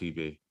games on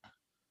TV.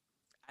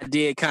 I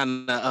did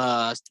kind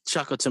of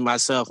chuckle to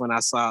myself when I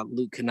saw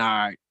Luke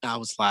Kennard. I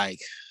was like,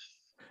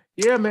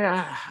 yeah,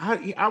 man,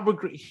 I would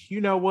agree. You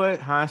know what?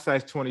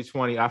 Hindsight's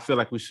 2020. I feel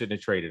like we shouldn't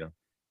have traded him.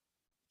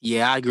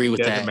 Yeah, I agree with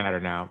that. It doesn't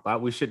matter now,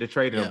 but we shouldn't have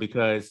traded him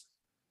because,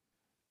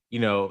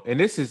 and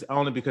this is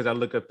only because I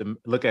look at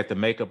the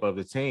makeup of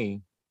the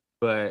team,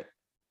 but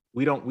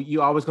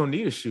you always gonna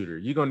need a shooter.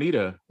 You're gonna need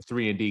a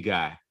 3-and-D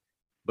guy,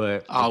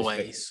 but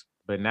always.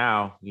 But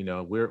now,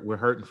 we're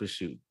hurting for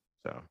shoot.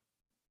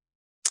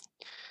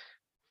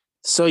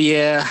 So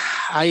yeah,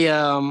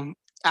 I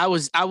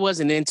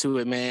wasn't into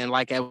it, man.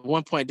 Like, at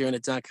one point during the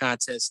dunk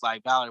contest,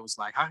 like, Valerie was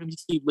like, how come you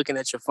keep looking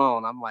at your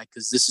phone? I'm like,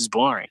 because this is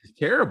boring. It's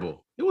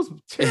terrible. It was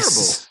terrible.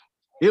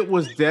 It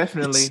was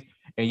definitely,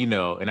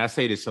 and I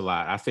say this a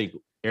lot. I think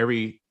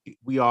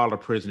we all are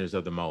prisoners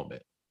of the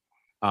moment.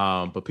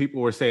 But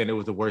people were saying it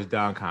was the worst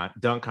dunk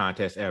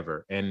contest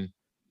ever. And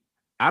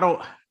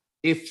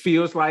it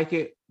feels like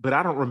it, but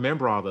I don't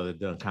remember all the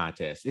dunk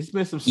contests. It's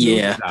been some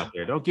snoozes out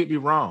there. Don't get me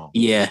wrong.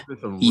 Yeah. There's been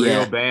some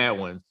real bad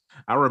ones.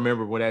 I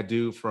remember when that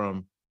dude I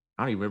don't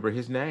even remember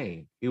his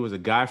name. He was a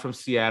guy from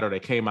Seattle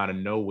that came out of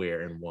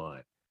nowhere and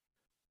won.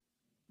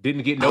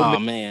 Didn't get no. Oh,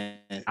 man.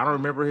 I don't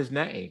remember his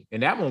name.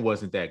 And that one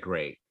wasn't that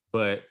great.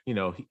 But,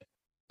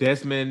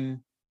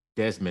 Desmond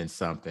Desmond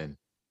something.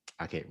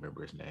 I can't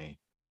remember his name.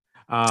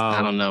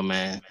 I don't know,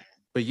 man.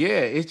 But yeah,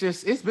 it's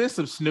been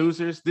some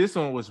snoozers. This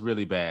one was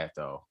really bad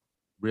though.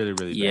 Really,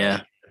 really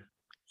bad.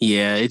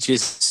 Yeah.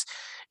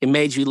 It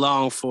made you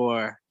long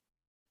for,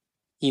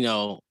 you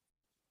know,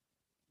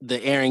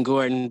 the Aaron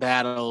Gordon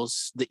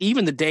battles,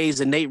 even the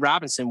days of Nate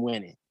Robinson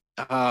winning.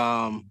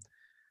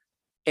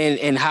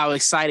 And how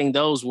exciting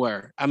those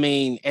were. I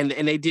mean, and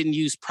they didn't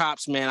use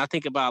props, man. I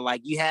think about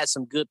like you had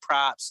some good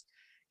props,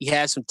 you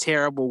had some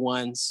terrible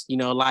ones. You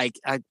know, like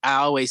I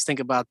always think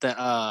about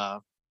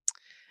that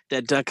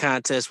dunk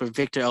contest where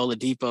Victor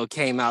Oladipo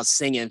came out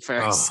singing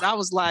first. I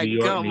was like,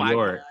 New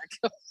York.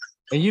 God.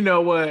 And you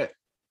know what?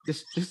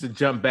 Just to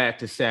jump back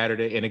to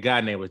Saturday, and a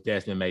guy named was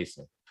Desmond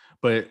Mason,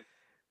 but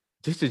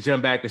just to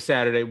jump back to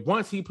Saturday,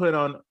 once he put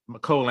on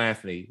Cole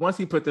Anthony, once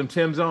he put them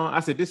Timbs on, I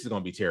said, this is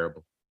going to be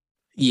terrible.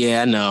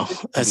 Yeah, I know.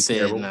 I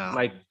said, no.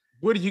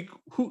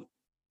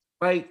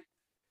 Like,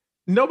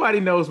 nobody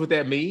knows what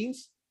that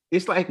means.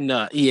 It's like,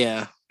 no,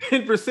 yeah.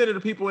 10% of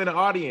the people in the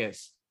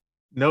audience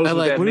knows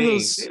what that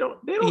means. They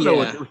don't know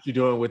what you're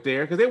doing with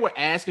there because they were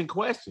asking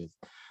questions.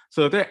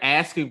 So if they're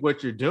asking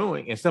what you're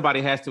doing and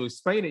somebody has to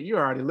explain it, you're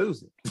already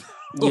losing.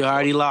 You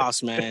already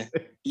lost, man.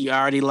 You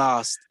already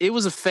lost. It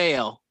was a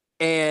fail.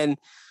 And,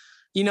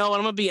 you know,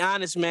 I'm going to be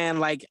honest, man,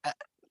 like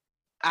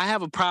I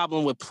have a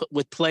problem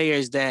with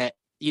players that,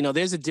 you know,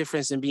 there's a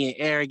difference in being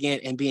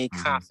arrogant and being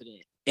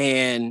confident.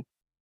 And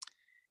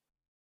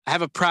I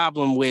have a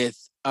problem with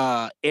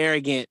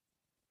arrogant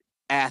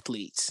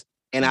athletes.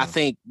 And I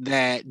think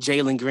that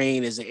Jalen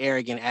Green is an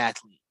arrogant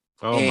athlete.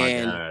 Oh,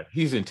 my God.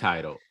 He's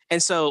entitled.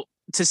 And so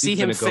to see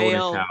him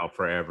fail. Golden child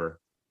forever.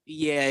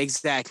 Yeah,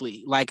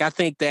 exactly. Like, I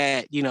think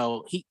that, you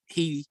know,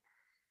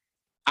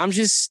 I'm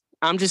just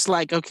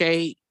like,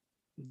 okay,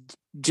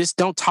 just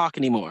don't talk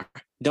anymore.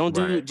 Don't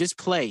do, just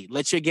play.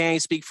 Let your game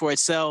speak for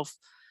itself.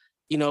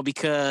 You know,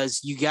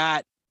 because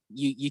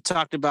you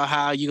talked about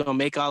how you're going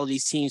to make all of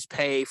these teams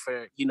pay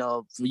for, you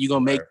know, you're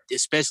going to make,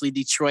 especially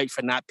Detroit,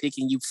 for not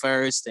picking you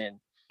first. And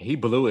he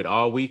blew it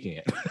all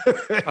weekend.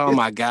 Oh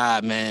my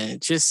God, man.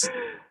 Just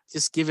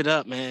give it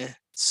up, man.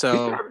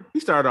 So he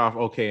started off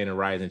okay in the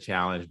Rising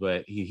Challenge,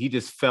 but he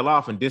just fell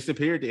off and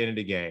disappeared at the end of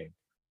the game.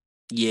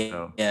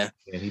 Yeah. Yeah.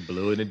 And he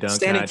blew in the dunk.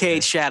 Standing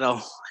Cade Shadow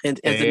at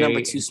the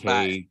number 2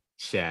 spot.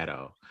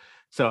 Shadow.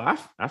 So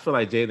I feel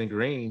like Jalen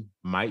Green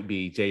might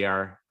be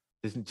J.R.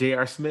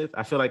 Smith.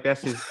 I feel like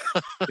that's his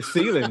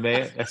ceiling,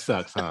 man. That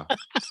sucks, huh?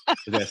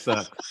 That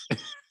sucks.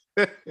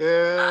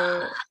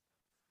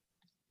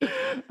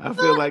 I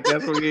feel like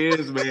that's what he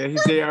is, man.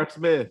 He's J.R.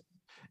 Smith.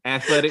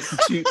 Athletic to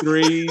shoot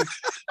threes.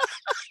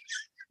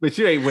 But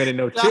you ain't winning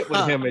no chip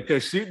with him at your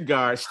shooting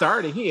guard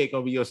starting. He ain't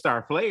going to be your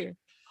star player.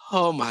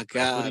 Oh, my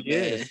God,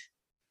 man.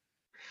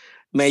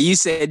 Man, you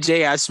said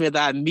J.R. Smith.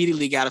 I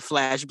immediately got a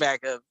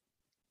flashback of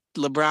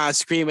LeBron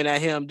screaming at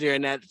him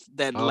during that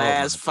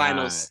last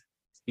finals.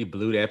 He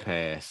blew that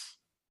pass.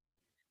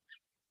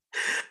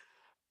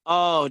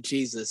 Oh,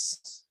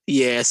 Jesus.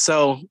 Yeah,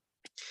 so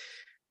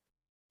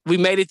we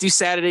made it through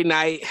Saturday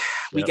night.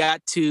 We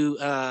got to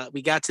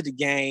the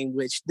game,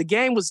 which the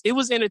game was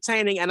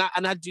entertaining, and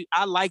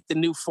I like the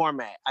new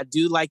format. I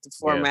do like the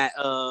format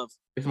of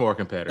it's more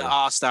competitive. The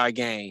All-Star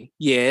game.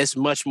 Yeah, it's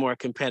much more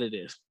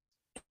competitive.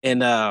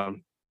 And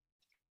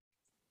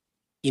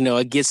you know,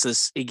 it gets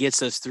us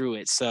through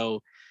it.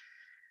 So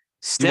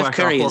Steph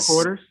Curry is 4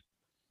 quarters?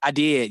 I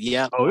did,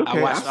 yeah. Oh, okay.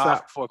 I watched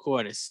all 4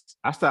 quarters.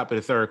 I stopped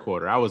at the 3rd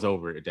quarter. I was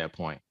over it at that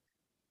point.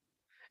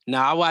 No,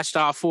 I watched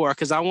all 4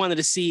 because I wanted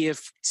to see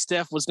if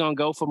Steph was going to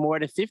go for more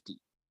than 50.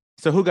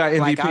 So who got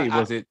MVP?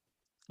 Was it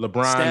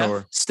LeBron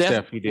or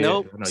Steph? He did.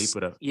 Nope. No, he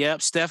put up.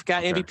 Yep, Steph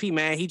got MVP,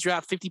 man. He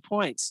dropped 50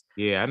 points.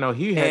 Yeah, I know.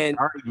 He had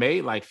already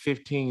made like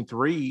 15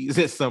 threes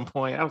at some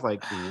point. I was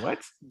like, what?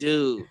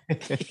 Dude.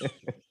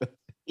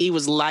 He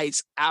was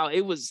lights out.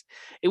 It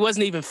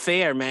wasn't even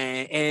fair,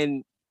 man.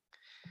 And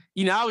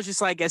you know, I was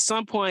just like, at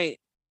some point,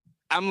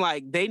 I'm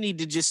like, they need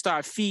to just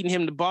start feeding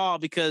him the ball,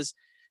 because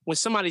when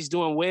somebody's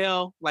doing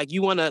well, like,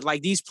 you want to,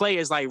 like, these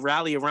players like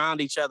rally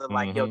around each other,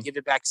 like, yo, give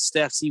it back to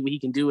Steph, see what he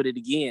can do with it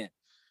again.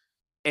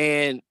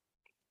 And,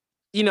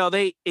 you know,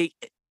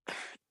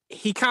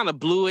 he kind of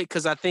blew it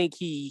because I think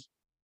he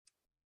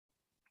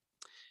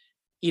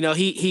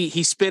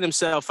spit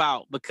himself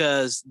out,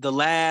 because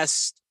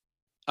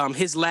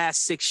his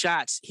last 6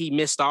 shots, he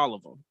missed all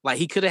of them. Like,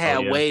 he could have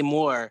had way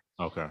more.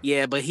 Okay.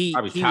 Yeah, but he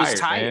was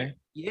tired.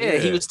 Yeah,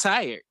 he was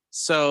tired.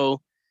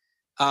 So,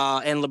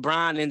 and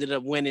LeBron ended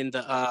up winning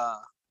the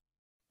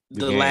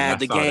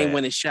game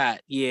winning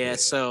shot. Yeah.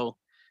 So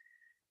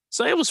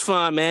it was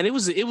fun, man. It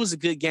was a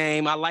good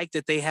game. I like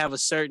that they have a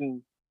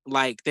certain,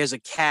 like, there's a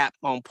cap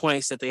on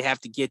points that they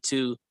have to get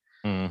to.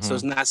 Mm-hmm. So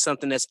it's not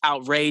something that's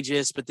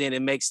outrageous, but then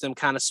it makes them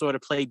kind of sort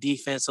of play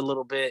defense a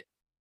little bit.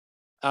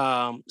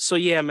 So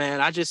yeah,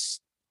 man, I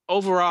just,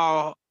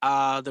 overall,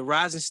 the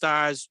Rising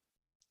Stars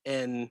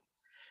and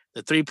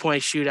the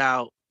 3-point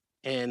shootout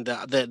and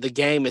the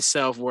game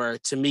itself were,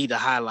 to me, the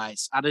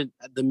highlights.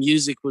 The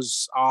music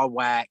was all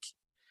whack.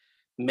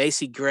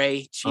 Macy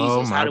Gray,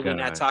 Jesus, how did we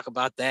not talk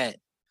about that?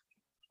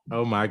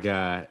 Oh my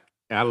God.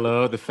 I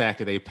love the fact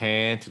that they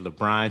panned to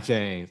LeBron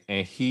James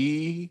and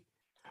he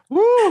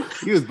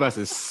was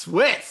busting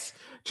sweats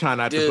trying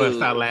not to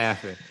bust out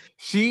laughing.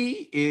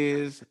 She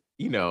is,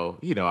 I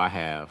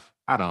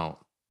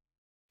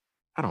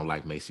don't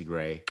like Macy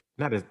Gray.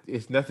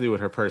 It's nothing to do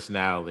with her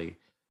personality.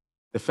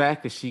 The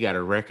fact that she got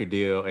a record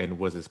deal and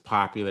was as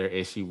popular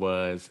as she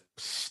was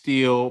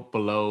still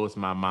blows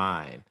my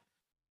mind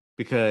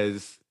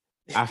because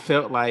I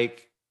felt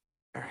like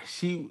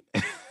she,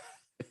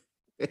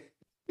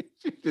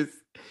 she just,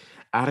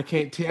 I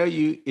can't tell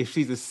you if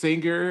she's a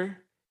singer,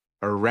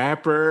 a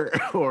rapper,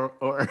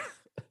 or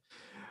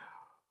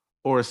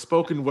a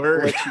spoken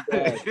word.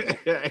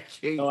 What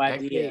she does. No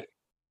idea.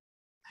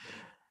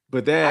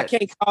 But I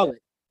can't call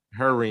it.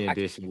 Her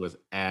rendition was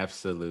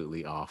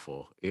absolutely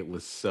awful. It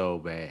was so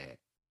bad.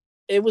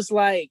 It was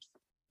like,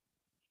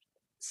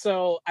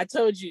 so I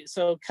told you,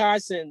 so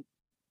Carson,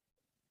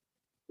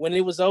 when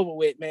it was over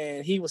with,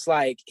 man, he was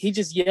like, he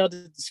just yelled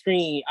at the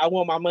screen, "I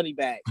want my money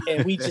back."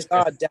 And we just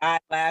all died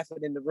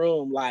laughing in the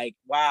room. Like,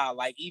 wow,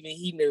 like even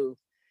he knew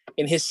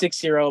in his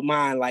 6-year-old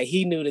mind, like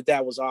he knew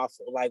that was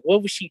awful. Like,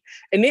 what was she?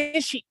 And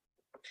then she,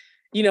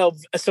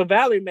 so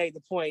Valerie made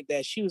the point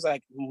that she was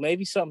like,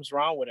 maybe something's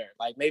wrong with her.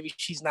 Like maybe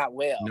she's not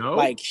well. No,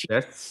 like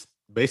that's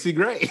basically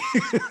great.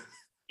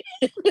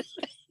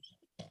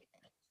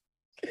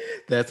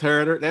 That's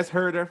her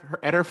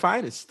at her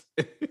finest.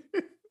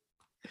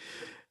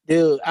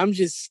 Dude, I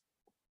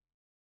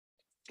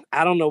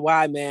don't know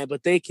why, man,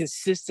 but they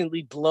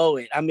consistently blow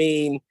it. I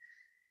mean,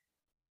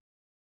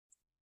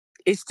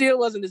 it still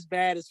wasn't as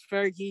bad as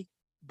Fergie,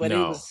 but it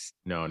was.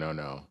 No.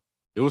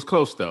 It was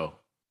close, though.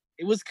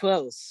 It was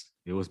close.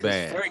 It was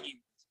bad.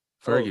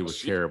 Fergie was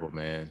terrible,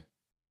 man.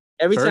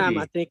 Every time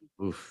I think.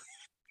 Oof,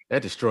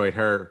 that destroyed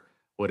her,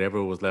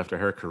 whatever was left of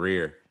her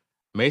career.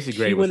 Macy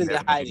Gray was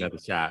never another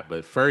shot,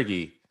 but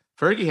Fergie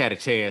had a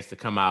chance to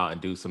come out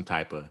and do some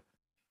type of,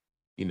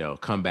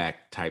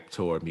 comeback type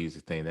tour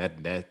music thing.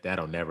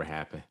 That'll never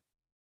happen.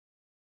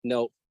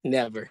 Nope,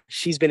 never.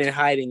 She's been in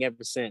hiding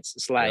ever since.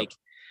 It's like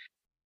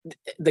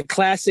the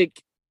classic.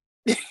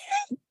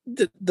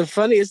 the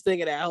funniest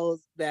thing of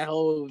that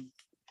whole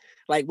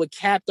like what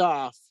capped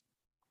off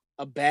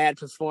a bad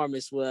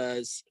performance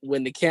was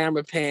when the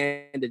camera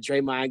panned to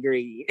Draymond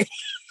Green.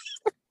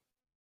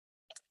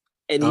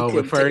 And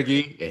with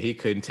Fergie, he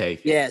couldn't take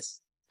it. Yes.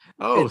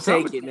 Oh,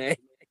 take it, man.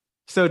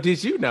 So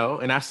did you know,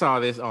 and I saw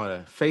this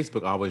on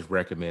Facebook always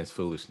recommends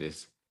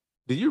foolishness.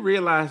 Did you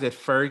realize that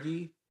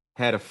Fergie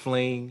had a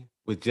fling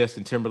with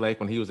Justin Timberlake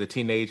when he was a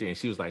teenager and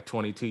she was like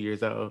 22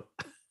 years old?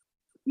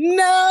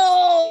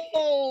 No!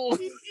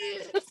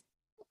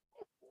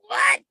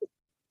 What?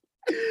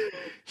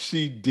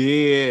 She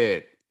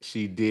did.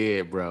 She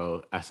did,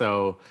 bro.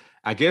 So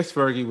I guess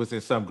Fergie was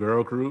in some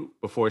girl group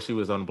before she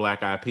was on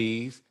Black Eyed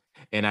Peas.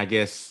 And I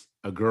guess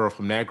a girl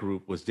from that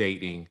group was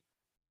dating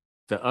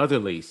the other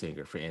lead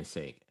singer for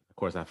NSYNC. Of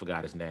course, I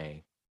forgot his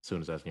name as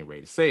soon as I was getting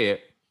ready to say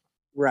it.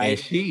 Right. And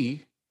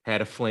she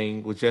had a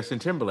fling with Justin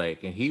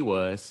Timberlake, and he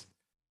was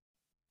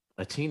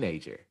a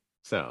teenager.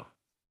 So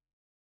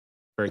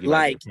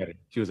Fergie,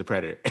 she was a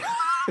predator.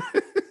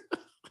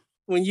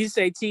 When you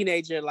say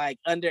teenager, like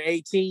under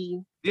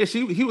 18? Yeah,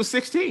 he was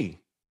 16.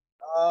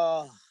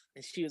 Oh,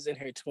 and she was in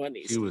her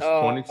 20s. She was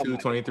 22,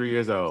 23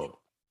 years old.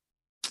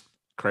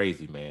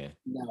 Crazy, man.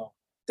 No,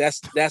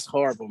 that's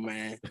horrible,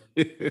 man.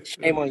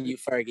 Shame on you,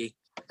 Fergie.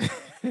 That's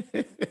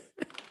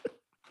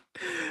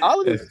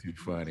too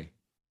funny.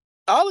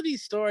 All of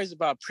these stories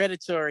about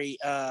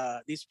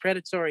these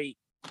predatory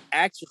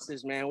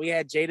actresses, man. We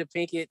had Jada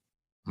Pinkett,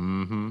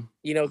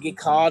 get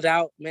called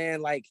out,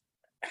 man. Like,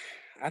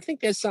 I think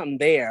there's something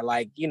there.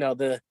 Like,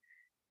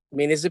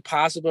 is it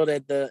possible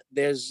that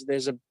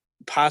there's a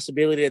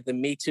possibility that the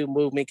Me Too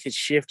movement could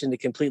shift in a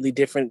completely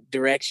different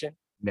direction?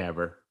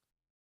 Never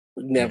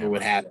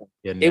would happen.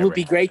 It would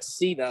be great to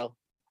see, though.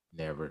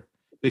 Never.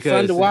 Because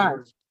fun to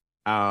watch.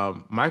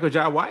 Michael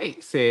Jai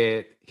White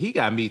said he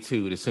got Me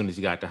Too as soon as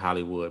he got to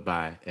Hollywood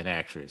by an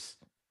actress.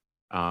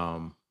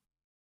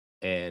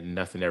 And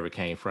nothing ever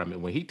came from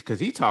it because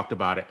he talked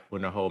about it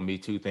when the whole Me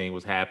Too thing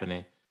was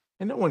happening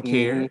and no one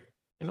cared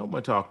and no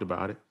one talked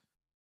about it.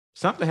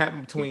 Something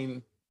happened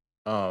between,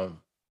 I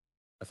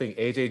think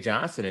AJ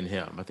Johnson and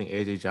him. I think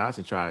AJ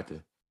Johnson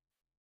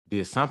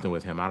did something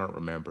with him. I don't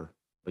remember.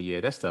 But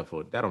yeah, that stuff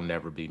that'll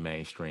never be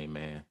mainstream,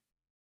 man.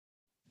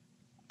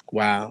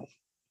 Wow.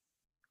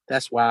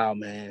 That's wild,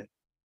 man.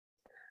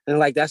 And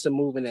like that's a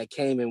movement that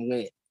came and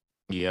went.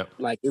 Yep.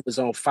 Like it was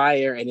on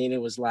fire, and then it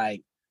was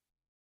like,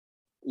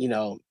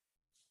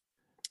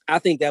 I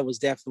think that was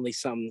definitely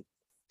something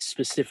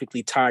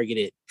specifically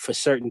targeted for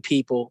certain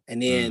people,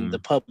 and then the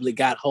public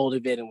got hold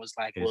of it and was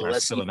like, "Well,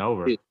 let's spilling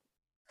over." Yeah.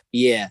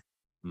 Yeah.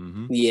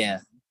 Yeah,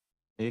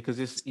 because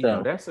it's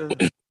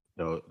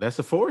that's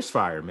a forest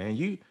fire,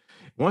 man.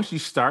 Once you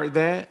start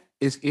that,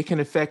 it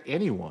can affect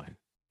anyone.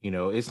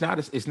 It's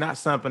not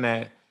something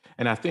that,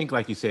 and I think,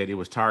 like you said, it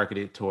was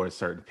targeted towards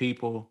certain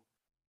people,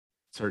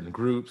 certain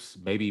groups,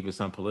 maybe even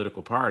some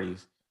political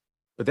parties,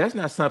 but that's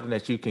not something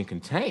that you can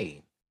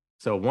contain.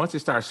 So once it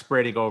starts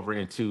spreading over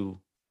into,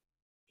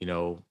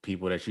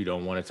 people that you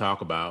don't want to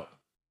talk about,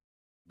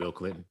 Bill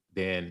Clinton,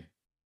 then,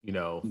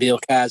 Bill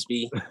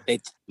Cosby, they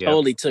yep.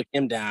 totally took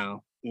him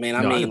down. Man,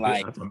 I No, mean,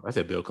 like, I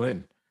said Bill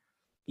Clinton.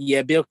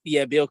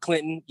 Bill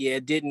Clinton. Yeah,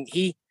 didn't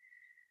he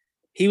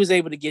was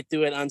able to get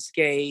through it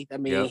unscathed. I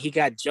mean, Yep. he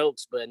got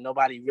jokes, but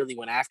nobody really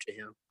went after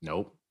him.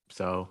 Nope.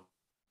 So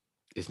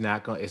it's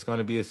going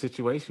to be a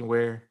situation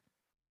where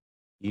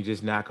you're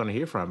just not going to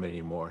hear from it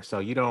anymore. So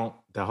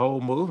the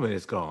whole movement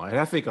is gone. And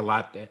I think a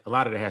lot of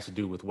that has to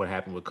do with what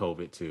happened with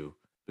COVID too.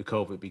 The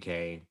COVID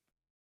became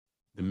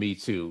the Me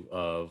Too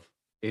of,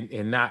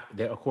 and not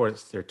that, of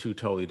course, they're two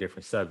totally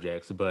different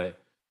subjects, but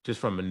just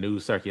from a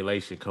news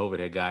circulation, COVID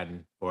had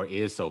gotten, or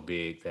is so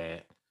big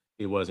that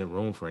it wasn't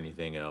room for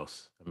anything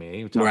else. I mean,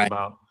 even talk Right.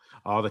 about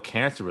all the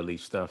cancer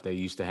relief stuff that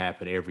used to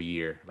happen every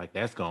year. Like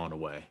that's gone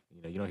away.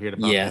 You don't hear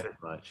about Yeah. that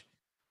as much.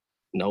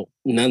 Nope.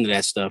 None of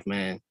that stuff,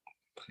 man.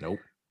 Nope.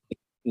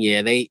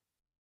 Yeah,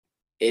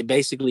 it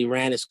basically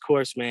ran its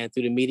course, man,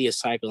 through the media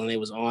cycle, and it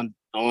was on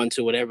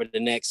to whatever the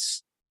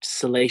next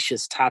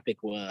salacious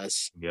topic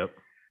was. Yep.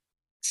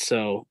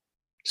 So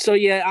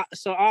yeah.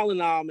 So all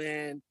in all,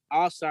 man,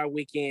 All-Star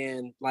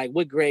Weekend. Like,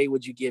 what grade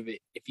would you give it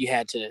if you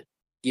had to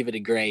give it a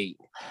grade?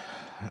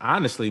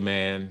 Honestly,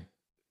 man,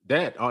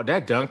 that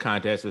dunk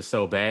contest was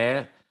so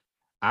bad.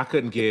 I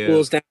couldn't give.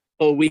 Pulls down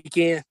the whole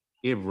weekend.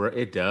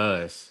 It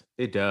does.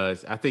 It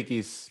does. I think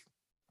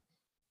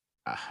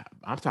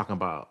I'm talking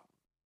about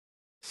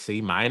C-.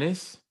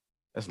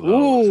 That's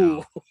low.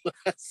 Ooh.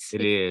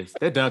 It is.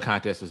 That dunk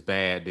contest was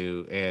bad,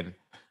 dude. And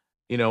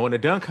when the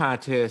dunk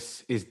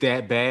contest is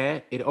that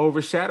bad, it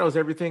overshadows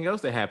everything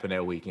else that happened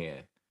that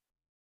weekend.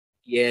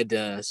 Yeah, it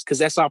does. Because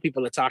that's all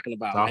people are talking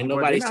about. Like, They're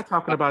nobody's not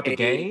talking about the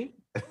game.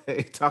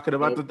 They're talking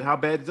about how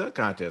bad the dunk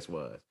contest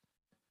was.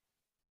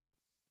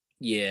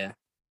 Yeah.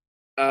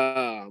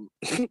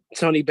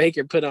 Tony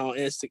Baker put on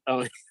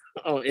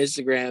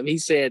Instagram. He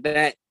said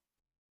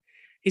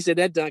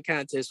that dunk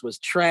contest was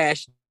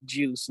trash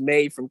juice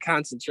made from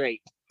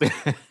concentrate.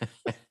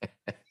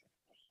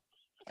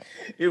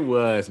 It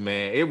was,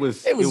 man. It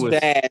was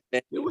bad,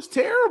 man. It was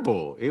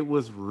terrible. It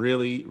was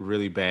really,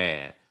 really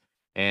bad.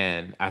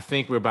 And I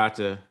think we're about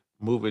to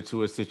move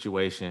into a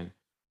situation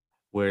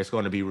where it's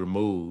going to be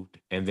removed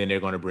and then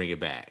they're going to bring it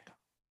back.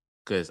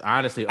 Because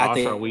honestly,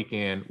 All-Star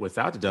Weekend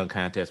without the dunk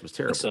contest was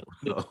terrible. So,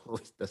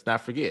 let's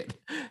not forget.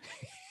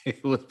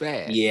 It was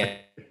bad. Yeah.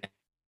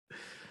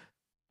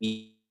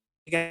 You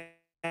got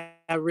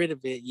rid of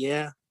it,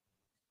 yeah.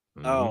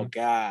 Mm-hmm. Oh,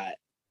 God.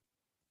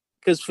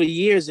 Because for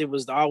years, it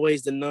was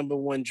always the number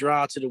one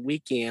draw to the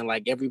weekend.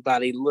 Like,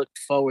 everybody looked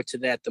forward to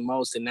that the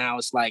most. And now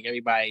it's like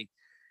everybody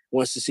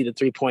wants to see the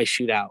 3-point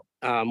shootout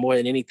more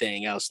than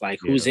anything else. Like,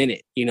 who's in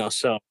it?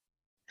 So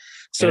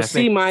C-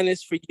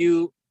 for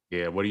you.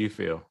 Yeah, what do you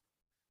feel?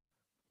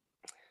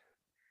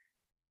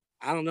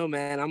 I don't know,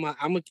 man.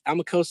 I'm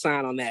a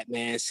co-sign on that,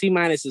 man. C-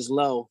 is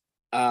low.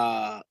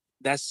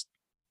 That's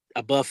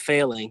above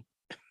failing.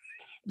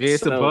 Yeah,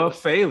 it's above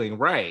failing,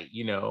 right?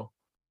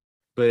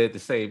 But at the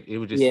same, it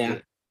was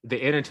just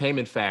the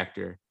entertainment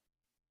factor.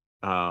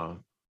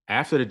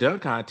 After the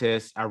dunk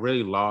contest, I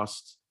really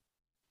lost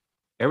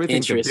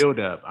everything to build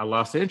up. I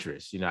lost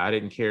interest. I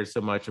didn't care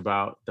so much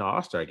about the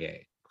All-Star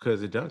game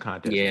because the dunk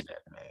contest was that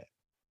bad.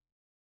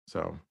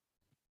 So,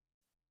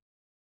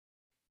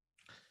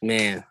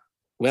 man.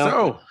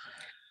 Well,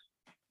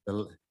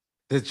 so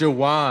the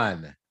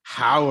Juwan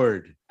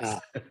Howard,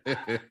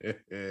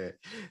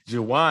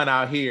 Juwan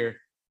out here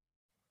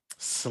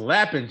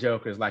slapping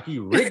jokers like he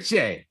Rick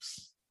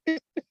James.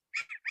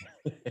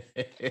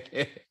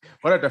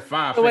 What are the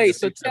 5 fingers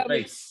so tell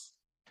me, face?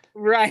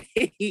 Right.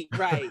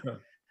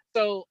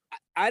 So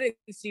I didn't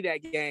see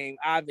that game,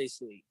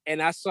 obviously, and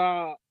I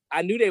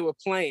knew they were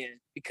playing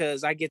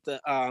because I get the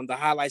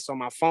highlights on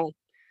my phone.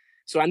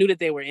 So I knew that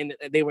they were in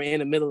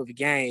the middle of the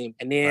game,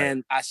 and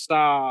then I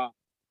saw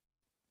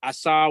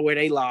where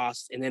they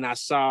lost, and then I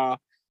saw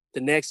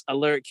the next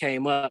alert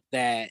came up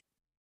that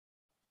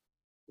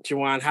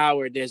Juwan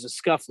Howard, there's a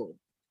scuffle,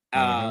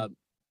 and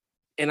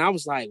I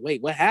was like,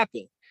 wait, what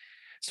happened?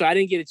 So I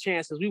didn't get a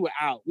chance because we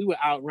were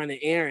out running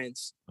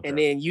errands, and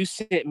then you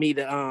sent me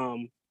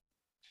the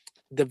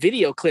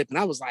video clip, and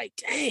I was like,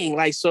 dang,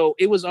 like, so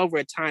it was over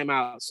a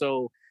timeout.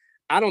 So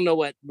I don't know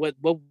what was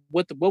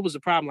the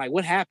problem. Like,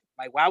 what happened?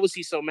 Like, why was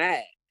he so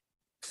mad?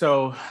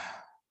 So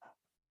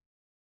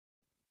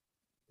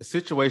the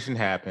situation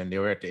happened. They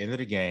were at the end of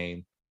the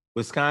game.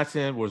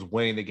 Wisconsin was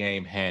winning the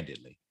game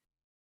handedly.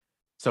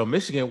 So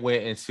Michigan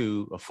went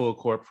into a full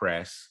court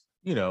press,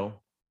 I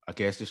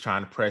guess just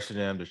trying to pressure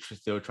them to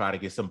still try to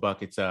get some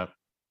buckets up.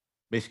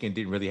 Michigan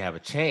didn't really have a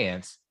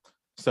chance.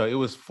 So it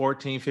was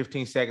 14,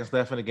 15 seconds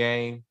left in the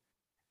game.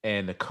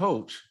 And the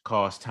coach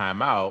calls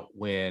timeout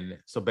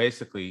so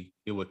basically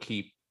it would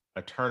keep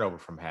a turnover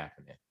from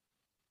happening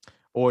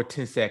or a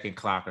 10-second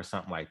clock or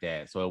something like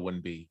that. So it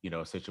wouldn't be,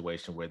 a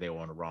situation where they were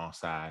on the wrong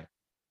side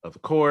of the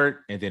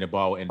court and then the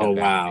ball would end up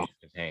back in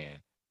Michigan's hand.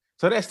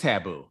 So that's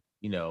taboo.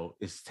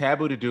 It's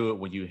taboo to do it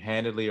when you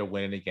handedly are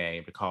winning the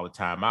game to call a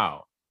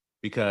timeout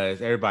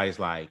because everybody's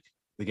like,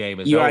 the game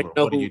is You already over.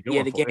 know What are who? you Yeah,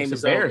 doing the for? game It's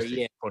is over. embarrassing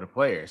Yeah, for the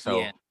player. So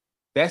yeah,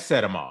 that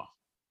set him off.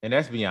 And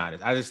let's be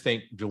honest, I just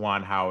think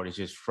Juwan Howard is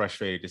just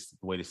frustrated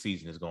the way the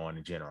season is going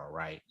in general,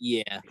 right?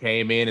 yeah.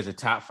 Came in as a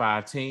top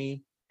 5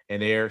 team,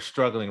 and they're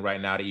struggling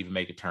right now to even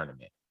make a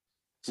tournament.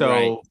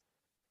 Right. So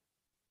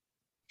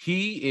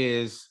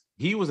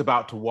he was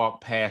about to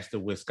walk past the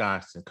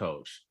Wisconsin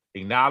coach,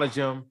 acknowledge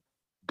him,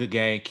 good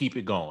game, keep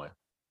it going,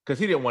 because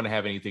he didn't want to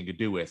have anything to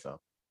do with him.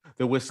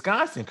 The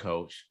Wisconsin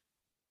coach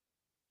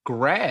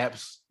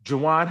grabs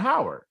Juwan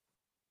Howard.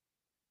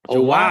 Oh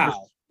Juwan,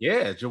 wow.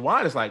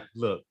 Juwan is like,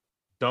 look,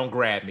 don't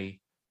grab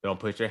me, don't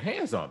put your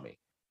hands on me.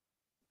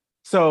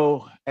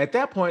 So at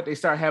that point, they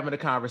start having a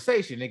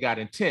conversation. It got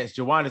intense.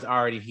 Juwan is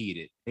already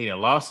heated. He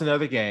done lost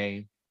another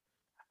game.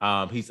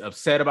 He's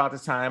upset about the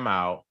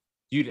timeout.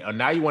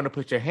 Now you want to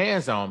put your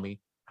hands on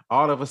me.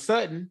 All of a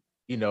sudden,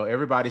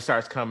 everybody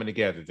starts coming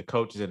together, the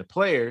coaches and the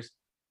players.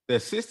 The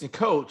assistant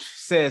coach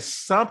says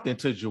something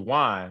to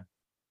Juwan,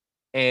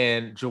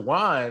 and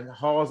Juwan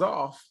hauls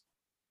off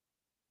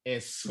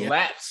and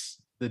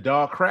slaps the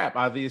dog crap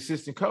out of the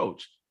assistant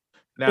coach.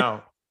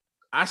 Now,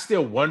 I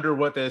still wonder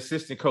what the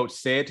assistant coach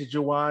said to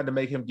Juwan to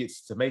make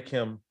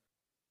him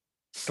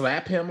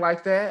slap him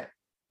like that.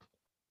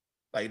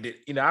 Like,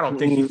 I don't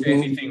think he said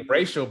anything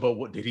racial,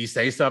 but did he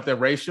say something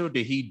racial?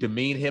 Did he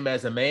demean him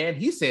as a man?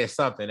 He said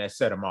something that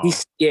set him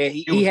off.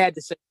 He had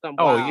to say something.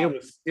 Oh, wild.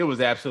 it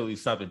was absolutely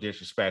something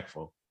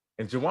disrespectful.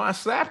 And Juwan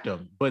slapped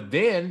him. But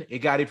then it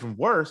got even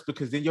worse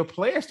because then your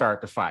players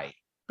started to fight.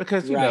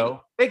 Because,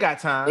 they got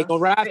time. They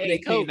gonna ride for their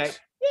coach.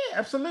 Yeah,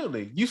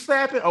 absolutely. You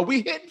slapping? Are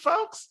we hitting,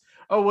 folks?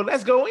 Oh, well,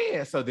 let's go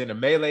in. So then the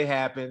melee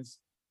happens.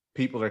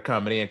 People are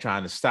coming in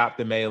trying to stop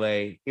the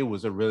melee. It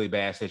was a really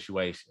bad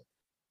situation.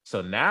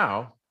 So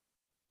now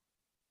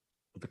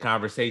the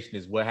conversation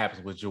is what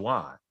happens with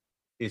Juwan.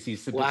 Is he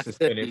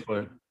suspended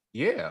for?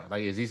 Yeah,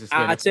 like is he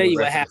suspended? I'll tell you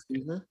what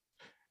happened.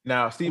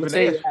 Now Stephen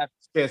A.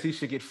 says he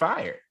should get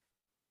fired.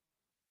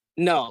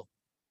 No,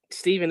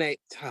 Stephen A.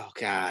 Oh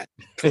God,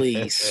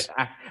 please!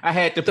 I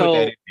had to put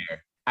that in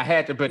there. I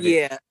had to put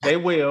yeah.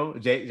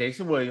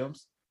 Jason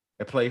Williams,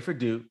 that played for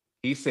Duke.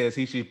 He says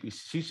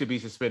she should be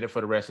suspended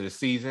for the rest of the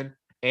season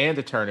and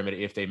the tournament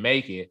if they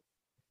make it.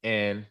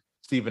 And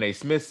Stephen A.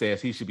 Smith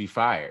says he should be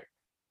fired.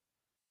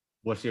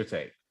 What's your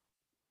take?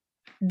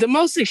 The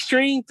most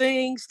extreme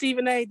thing,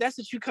 Stephen A., that's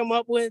what you come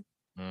up with.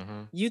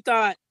 Mm-hmm. You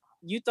thought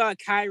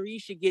Kyrie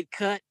should get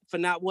cut for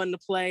not wanting to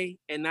play,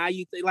 and now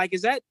you like,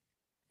 is that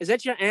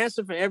your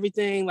answer for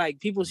everything? Like,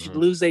 people should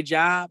lose their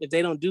job if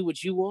they don't do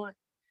what you want.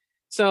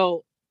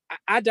 So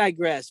I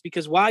digress,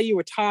 because while you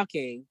were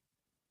talking,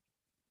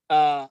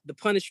 the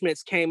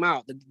punishments came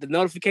out. The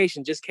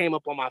notification just came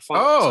up on my phone.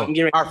 Oh,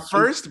 so our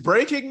first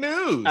breaking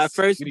news.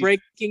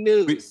 Breaking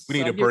news. We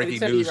need a breaking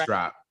news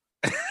drop.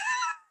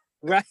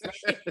 Right.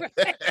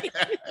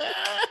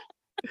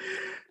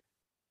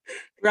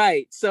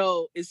 Right.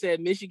 So it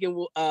said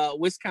Michigan,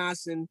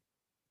 Wisconsin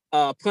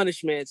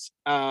punishments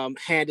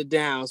handed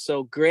down.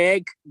 So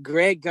Greg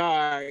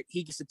Gard,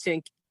 he gets a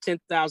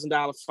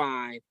 $10,000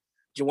 fine.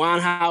 Juwan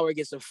Howard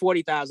gets a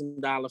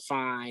 $40,000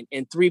 fine,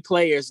 and 3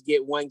 players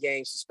get 1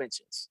 game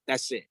suspensions.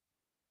 That's it.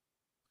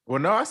 Well,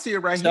 no, I see it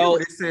right here.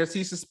 It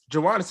says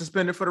Juwan is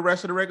suspended for the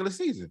rest of the regular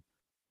season.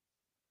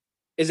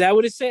 Is that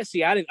what it says?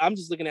 See, I'm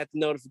just looking at the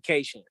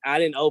notification. I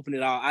didn't open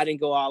it all. I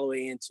didn't go all the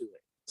way into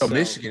it. So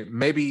Michigan,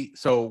 maybe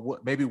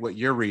what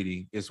you're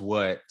reading is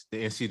what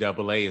the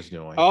NCAA is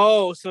doing.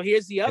 Oh, so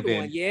here's the other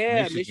one.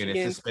 Yeah, Michigan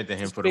is suspending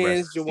him for the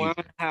rest of the season.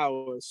 Juwan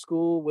Howard.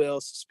 School will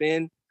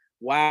suspend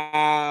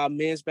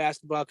men's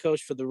basketball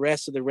coach for the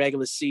rest of the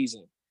regular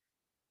season.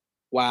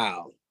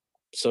 Wow.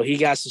 So he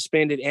got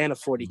suspended and a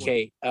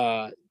 $40K.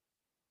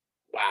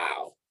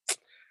 Wow.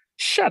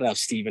 Shut up,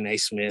 Stephen A.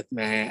 Smith,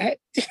 man.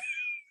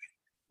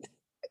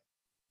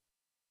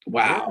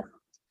 Wow.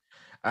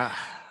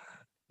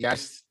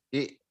 Yes.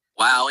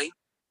 Wowie.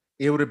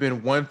 It would have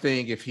been one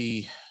thing if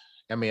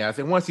I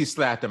think once he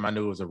slapped him, I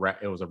knew it was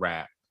a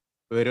wrap.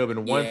 But it would have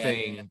been one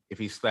thing if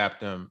he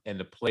slapped him and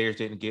the players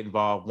didn't get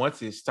involved.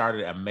 Once it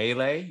started a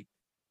melee,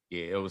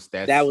 that was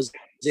it. That was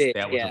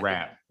a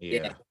wrap.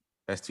 Yeah.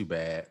 That's too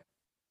bad.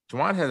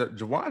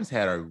 Juwan's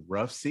had a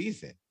rough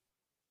season.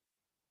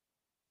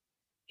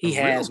 He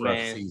has,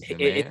 man.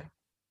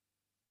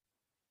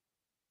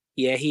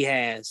 Yeah, he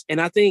has. And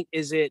I think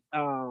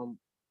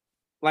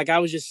like I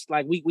was just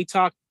like we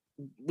talked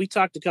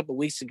a couple of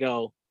weeks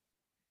ago.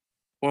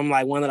 I'm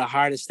like, one of the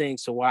hardest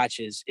things to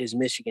watch is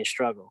Michigan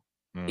struggle.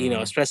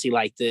 Mm-hmm. Especially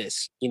like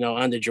this,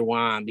 under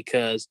Juwan,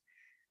 because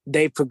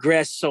they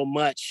progressed so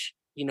much,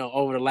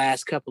 over the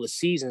last couple of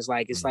seasons.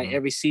 Like it's like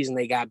every season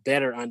they got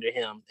better under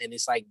him, and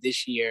it's like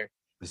this year,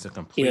 it's a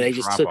complete they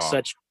just took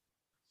such.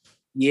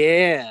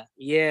 Yeah,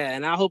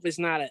 and I hope it's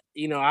not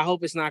going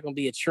to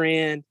be a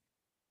trend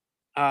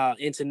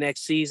into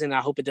next season.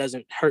 I hope it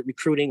doesn't hurt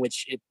recruiting,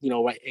 which it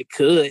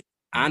could,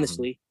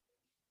 honestly.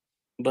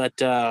 But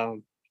but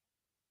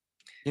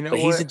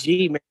he's a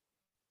G, man.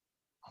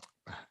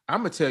 I'm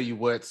gonna tell you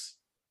what's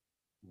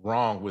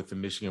wrong with the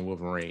Michigan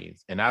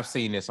Wolverines, and I've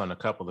seen this on a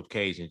couple of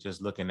occasions.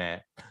 Just looking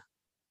at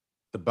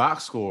the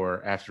box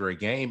score after a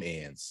game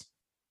ends.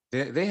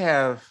 They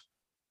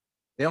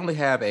only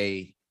have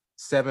a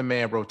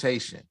 7-man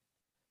rotation,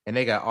 and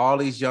they got all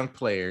these young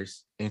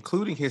players,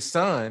 including his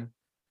son,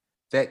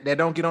 that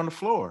don't get on the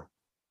floor.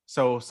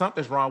 So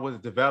something's wrong with the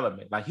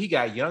development. Like, he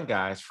got young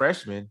guys,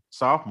 freshmen,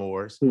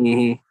 sophomores,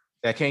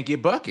 that can't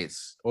get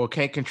buckets or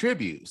can't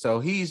contribute. So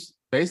he's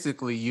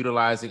basically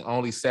utilizing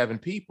only 7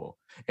 people.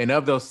 And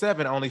of those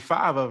 7, only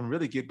 5 of them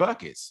really get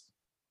buckets.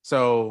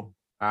 So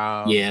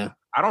I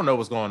don't know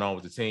what's going on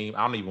with the team.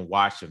 I don't even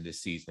watch them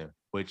this season,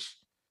 which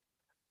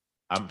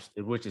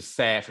is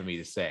sad for me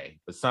to say,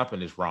 but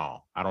something is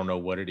wrong. I don't know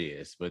what it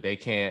is, but they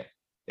can't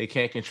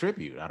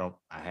contribute. I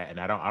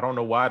don't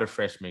know why the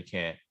freshmen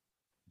can't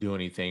do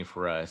anything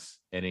for us,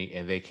 and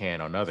they can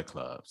on other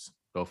clubs.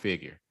 Go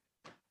figure.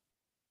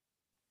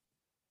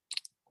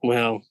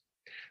 Well,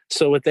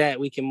 so with that,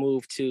 we can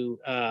move to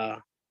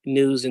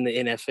news in the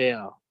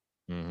NFL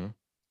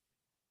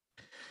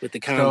with the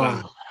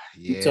combine.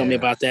 You told me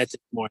about that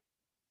this morning.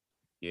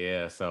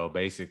 Yeah. So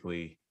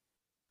basically,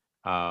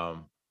 a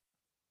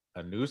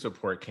news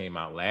report came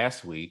out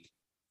last week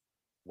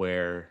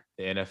where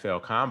the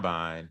NFL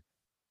Combine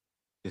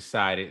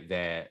decided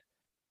that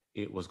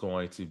it was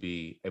going to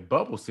be a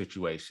bubble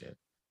situation.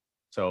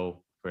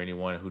 So for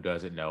anyone who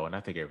doesn't know, and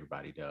I think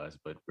everybody does,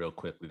 but real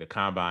quickly, the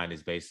Combine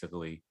is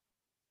basically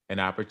an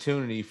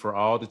opportunity for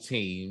all the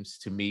teams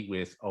to meet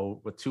with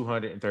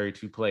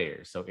 232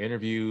 players. So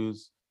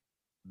interviews,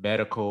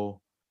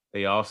 medical,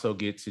 they also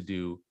get to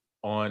do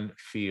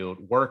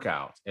on-field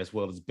workouts as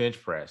well as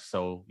bench press.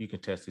 So you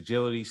can test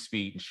agility,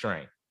 speed, and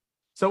strength.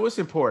 So it's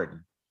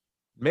important.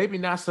 Maybe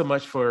not so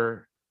much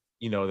for,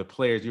 the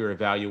players you're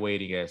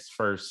evaluating as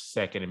first,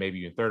 second, and maybe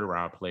even third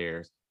round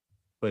players,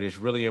 but it's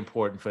really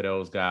important for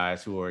those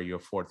guys who are your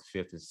fourth,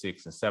 fifth, and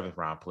sixth, and seventh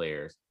round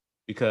players,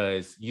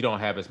 because you don't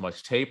have as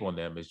much tape on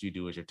them as you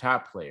do as your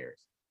top players.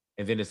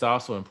 And then it's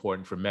also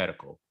important for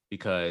medical,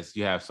 because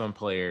you have some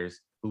players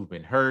who've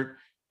been hurt,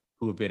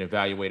 who have been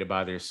evaluated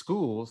by their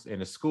schools, and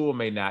the school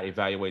may not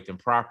evaluate them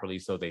properly,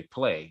 so they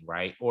play,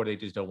 right? Or they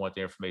just don't want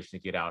the information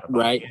to get out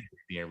about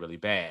being really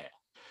bad.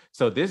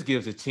 So this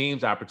gives the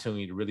teams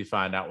opportunity to really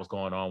find out what's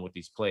going on with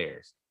these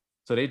players.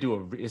 So they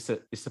do it's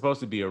supposed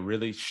to be a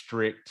really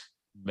strict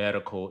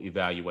medical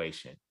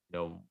evaluation,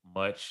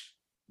 much,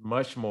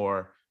 much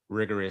more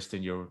rigorous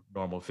than your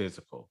normal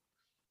physical.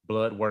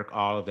 Blood work,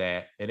 all of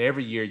that. And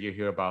every year you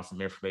hear about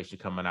some information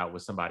coming out where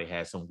somebody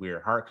has some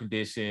weird heart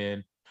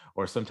condition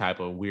or some type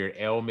of weird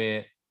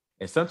ailment.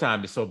 And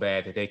sometimes it's so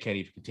bad that they can't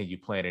even continue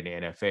playing in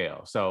the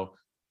NFL. So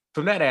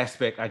from that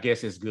aspect, I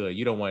guess it's good.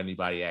 You don't want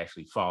anybody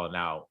actually falling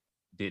out,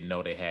 didn't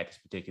know they had this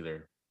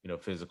particular,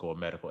 physical or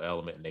medical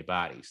element in their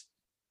bodies.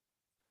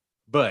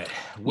 But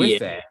with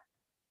that,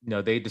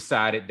 they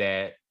decided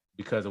that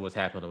because of what's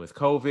happening with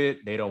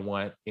COVID, they don't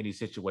want any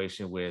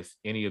situation with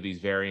any of these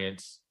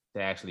variants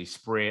to actually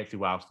spread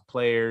throughout the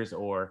players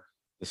or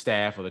the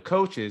staff or the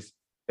coaches,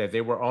 that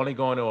they were only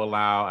going to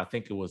allow, I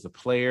think it was the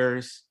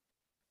players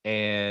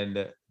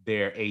and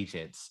their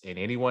agents, and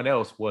anyone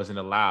else wasn't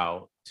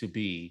allowed to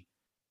be,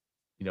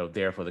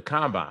 there for the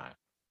combine.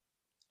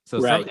 So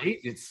some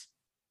agents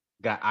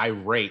got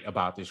irate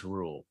about this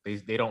rule.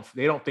 They don't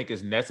think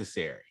it's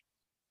necessary.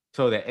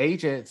 So the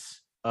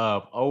agents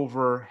of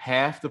over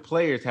half the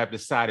players have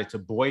decided to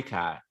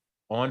boycott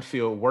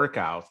on-field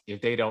workouts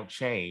if they don't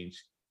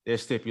change their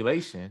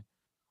stipulation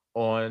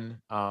on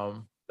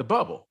the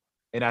bubble.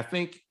 And I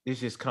think this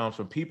just comes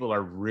from people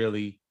are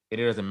really, and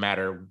it doesn't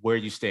matter where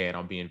you stand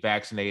on being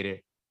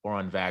vaccinated or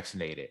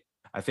unvaccinated.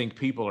 I think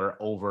people are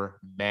over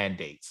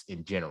mandates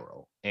in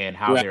general and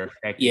how they're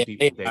affecting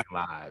people's daily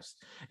lives.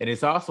 And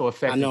it's also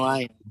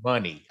affecting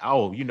money.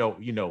 Oh,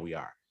 we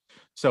are.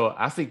 So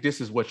I think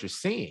this is what you're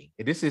seeing.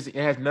 It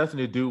has nothing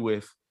to do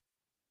with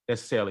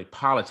necessarily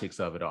politics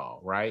of it all,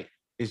 right?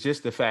 It's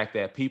just the fact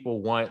that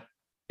people want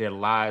their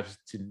lives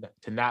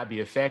to not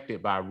be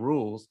affected by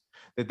rules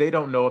that they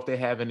don't know if they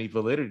have any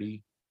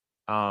validity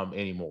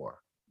anymore.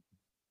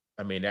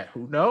 I mean,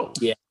 who knows?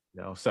 Yeah.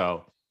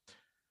 So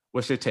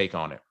what's your take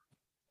on it?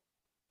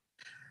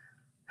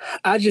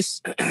 I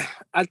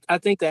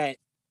think that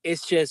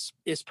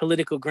it's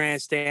political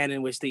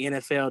grandstanding, which the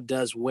NFL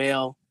does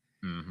well.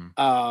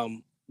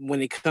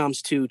 When it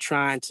comes to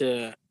trying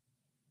to,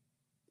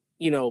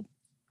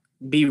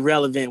 be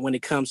relevant when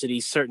it comes to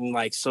these certain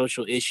like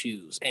social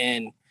issues.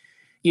 And,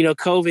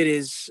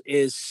 COVID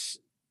is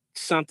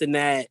something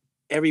that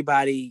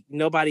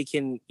nobody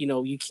can,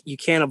 you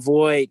can't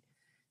avoid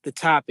the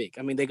topic.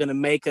 I mean, they're going to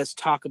make us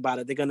talk about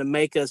it. They're going to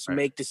make us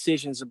make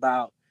decisions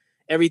about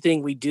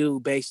everything we do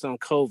based on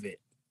COVID.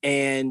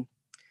 And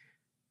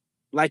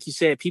like you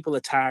said, people are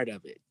tired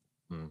of it.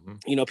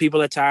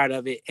 People are tired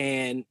of it,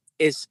 and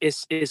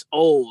it's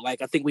old.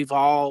 Like, I think we've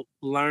all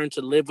learned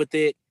to live with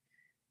it.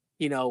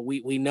 We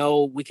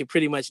know we can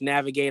pretty much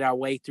navigate our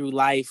way through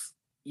life,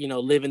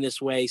 living this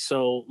way.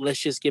 So let's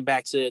just get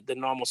back to the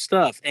normal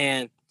stuff.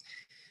 And,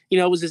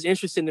 it was just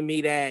interesting to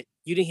me that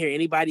you didn't hear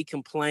anybody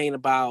complain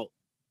about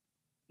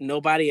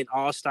nobody at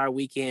All-Star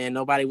Weekend,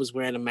 nobody was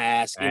wearing a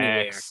mask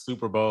anywhere.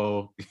 Super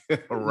Bowl,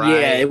 right?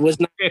 Yeah, it was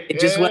not. It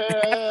just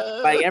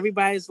wasn't like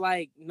everybody's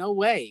like, no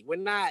way, we're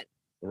not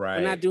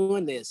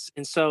doing this.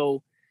 And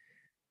so,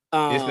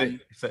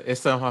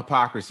 it's some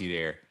hypocrisy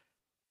there.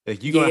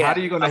 Like how are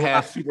you gonna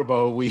have Super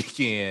Bowl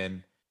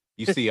weekend?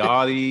 You see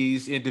all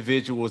these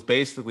individuals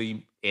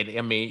basically, and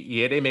I mean,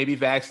 yeah, they may be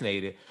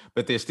vaccinated,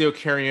 but they're still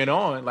carrying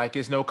on like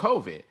it's no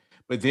COVID.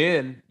 But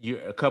then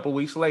a couple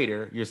weeks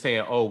later, you're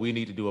saying, "Oh, we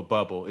need to do a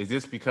bubble." Is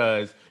this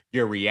because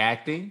you're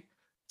reacting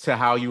to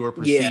how you were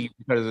perceived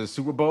because of the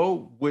Super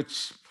Bowl,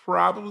 which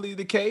probably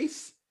the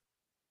case?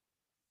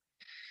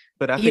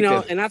 But I think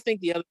and I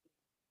think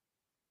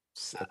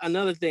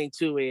another thing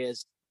too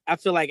is I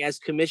feel like as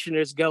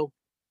commissioners go,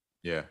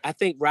 I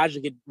think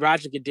Roger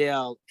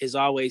Goodell is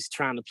always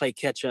trying to play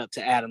catch up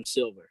to Adam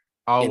Silver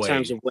in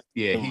terms of what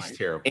he's doing. He's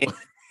terrible.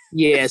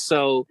 And,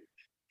 so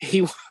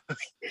he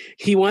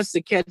wants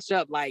to catch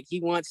up. Like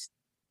he wants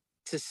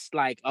to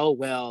like, oh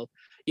well,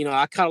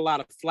 I caught a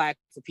lot of flack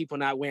for people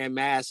not wearing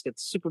masks at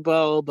the Super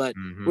Bowl, but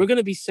we're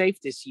gonna be safe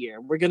this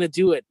year. We're gonna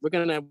do it. We're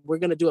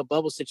gonna do a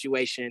bubble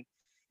situation.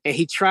 And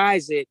he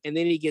tries it, and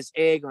then he gets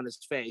egg on his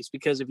face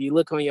because if you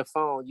look on your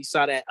phone, you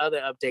saw that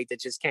other update that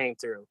just came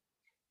through.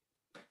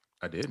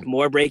 I did.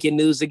 More breaking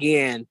news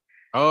again.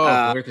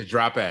 Oh, where's the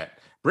drop at?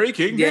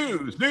 Breaking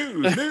news.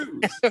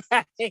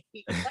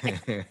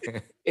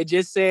 It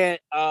just said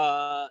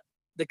the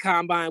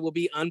combine will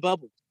be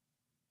unbubbled.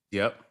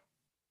 Yep.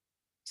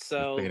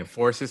 So he's gonna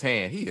force his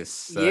hand. He is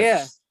such...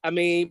 Yeah. I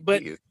mean,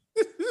 but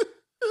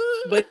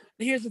but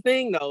here's the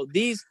thing though.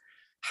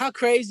 How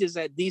crazy is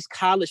that these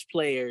college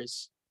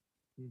players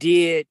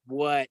did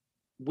what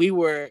we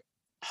were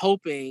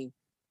hoping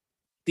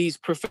these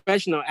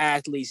professional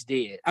athletes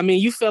did. I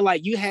mean, you feel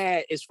like you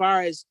had, as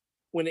far as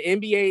when the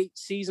NBA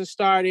season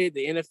started,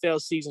 the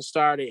NFL season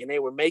started, and they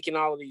were making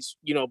all of these,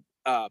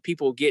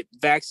 people get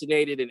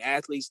vaccinated and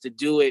athletes to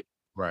do it.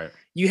 Right.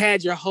 You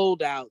had your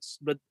holdouts,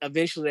 but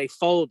eventually they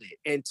folded.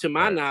 And to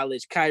my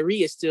knowledge,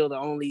 Kyrie is still the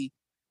only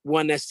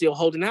one that's still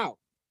holding out.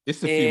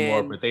 It's a few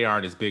more, but they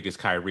aren't as big as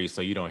Kyrie,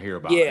 so you don't hear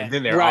about it. And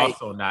then they're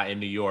also not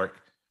in New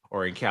York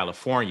or in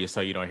California,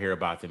 so you don't hear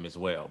about them as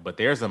well. But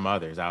there's some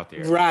others out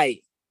there.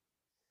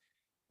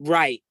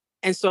 Right.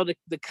 And so the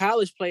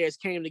college players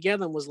came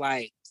together and was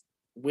like,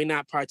 we're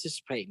not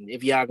participating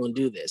if y'all gonna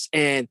do this.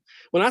 And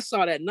when I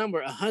saw that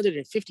number,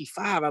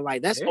 155, I'm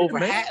like, that's over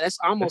half. That's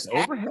almost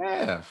over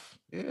half.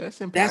 Yeah, that's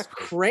impactful. That's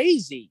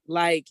crazy.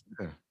 Like,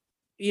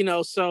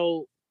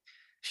 so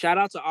shout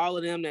out to all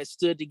of them that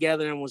stood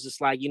together and was just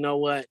like, you know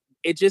what?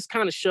 It just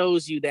kind of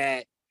shows you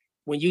that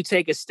when you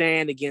take a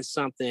stand against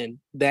something,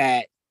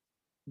 that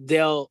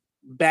they'll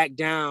back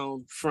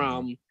down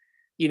from,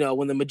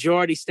 when the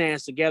majority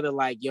stands together,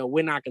 like, yo,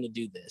 we're not going to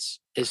do this.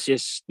 It's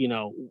just,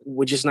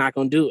 we're just not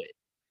going to do it.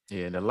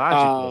 Yeah, and the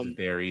logic wasn't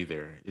there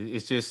either.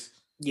 It's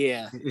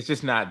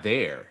just not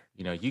there.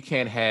 You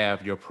can't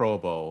have your Pro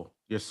Bowl,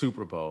 your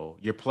Super Bowl,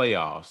 your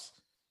playoffs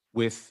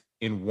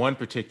in one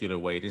particular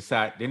way,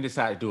 decide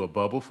to do a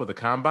bubble for the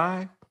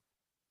combine.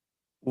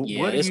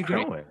 What are you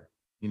doing?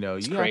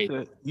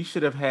 You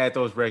should have had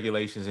those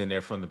regulations in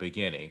there from the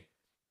beginning,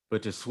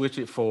 but to switch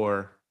it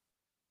for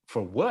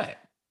what?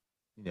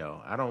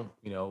 I don't.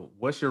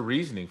 What's your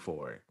reasoning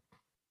for it?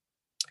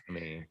 I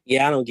mean,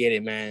 I don't get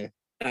it, man.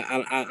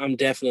 I'm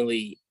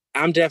definitely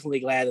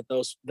glad that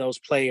those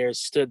players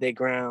stood their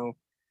ground.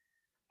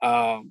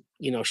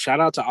 Shout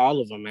out to all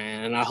of them,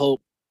 man, and I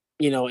hope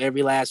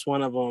every last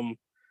one of them.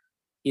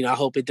 I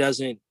hope it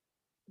doesn't,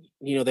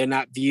 they're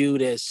not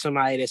viewed as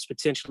somebody that's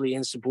potentially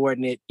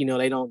insubordinate.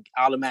 They don't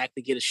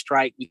automatically get a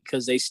strike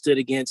because they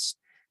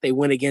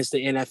went against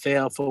the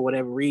NFL for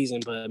whatever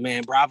reason. But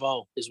man,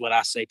 bravo is what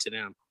I say to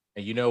them.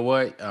 And you know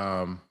what?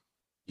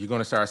 You're going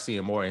to start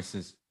seeing more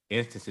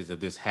instances of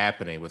this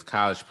happening with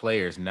college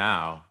players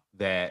now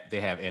that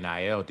they have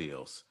NIL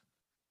deals.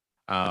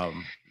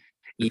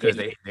 Because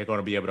they're going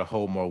to be able to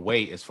hold more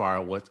weight as far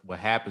as what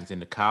happens in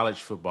the college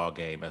football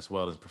game as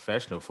well as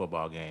professional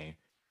football game,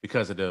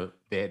 because of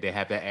they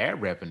have that ad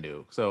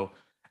revenue. So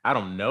I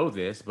don't know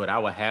this, but I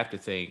would have to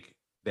think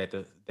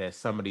that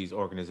some of these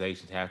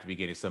organizations have to be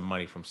getting some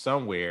money from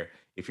somewhere.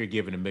 If you're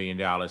giving $1 million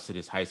to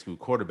this high school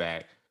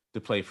quarterback to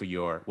play for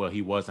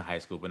he was in high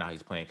school, but now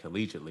he's playing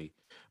collegiately.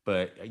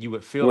 But you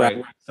would feel like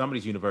some of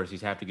these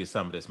universities have to get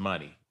some of this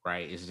money,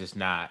 right? It's just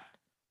not.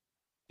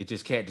 It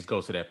just can't just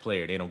go to that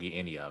player. They don't get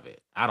any of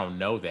it. I don't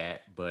know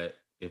that, but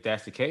if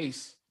that's the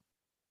case,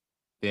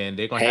 then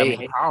they're going to have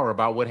more power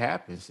about what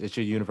happens at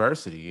your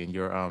university and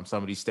your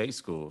some of these state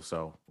schools.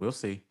 So we'll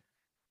see.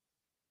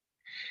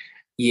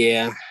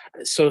 Yeah.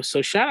 So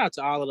shout out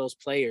to all of those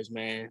players,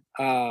 man.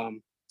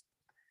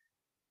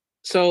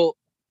 So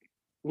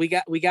we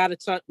got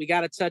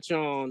to touch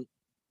on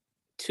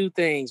two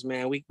things,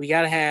 man. We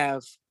got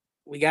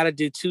to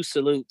do two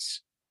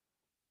salutes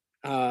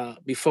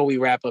before we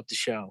wrap up the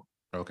show.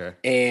 Okay.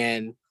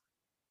 And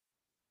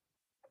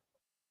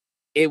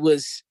it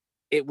was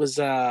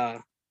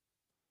the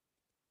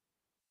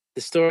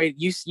story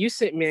you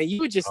said, man, you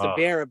were just the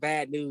bearer of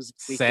bad news.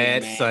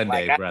 Sad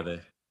Sunday,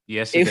 brother.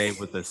 Yesterday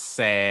was a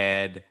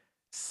sad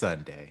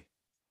Sunday.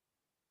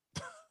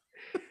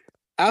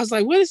 I was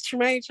like, what is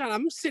Tremaine trying?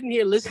 I'm sitting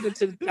here listening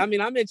to, I'm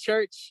in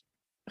church.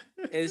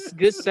 It's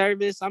good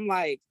service. I'm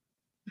like,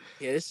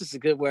 yeah, this is a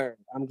good word.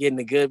 I'm getting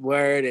a good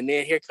word. And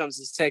then here comes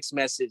this text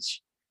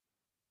message.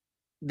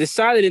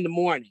 Decided in the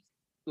morning.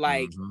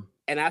 Like,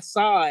 and I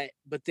saw it,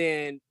 but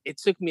then it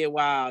took me a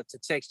while to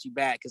text you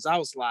back because I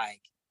was like,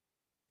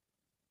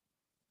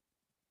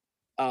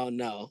 oh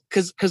no.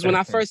 Because when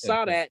I first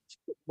saw that,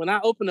 when I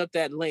opened up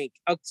that link,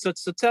 so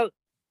tell,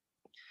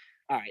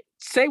 all right,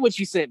 say what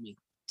you sent me.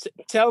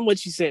 Tell them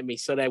what you sent me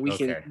so that we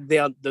can,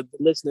 the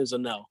listeners will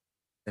know.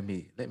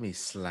 Let me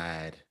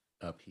slide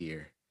up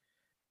here.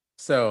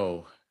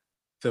 So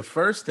the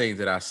first thing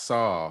that I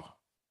saw,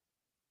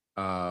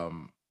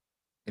 and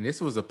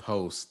this was a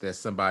post that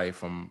somebody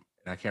from,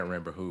 and I can't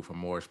remember who, from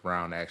Morris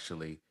Brown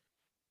actually,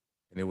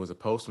 and it was a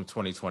post from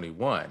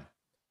 2021,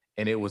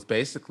 and it was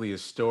basically a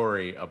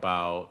story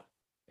about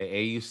an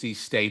AUC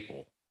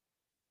staple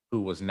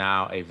who was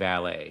now a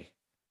valet,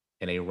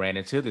 and they ran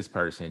into this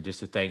person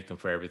just to thank them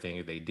for everything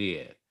that they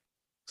did.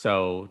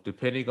 So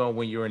depending on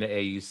when you're in the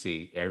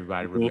AUC,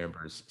 everybody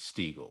remembers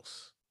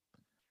Steagles.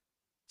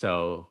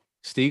 So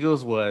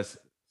Steagles was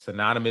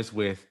synonymous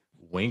with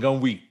wing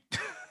on wheat.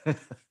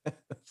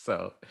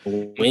 So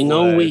wing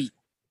on wheat.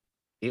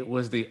 It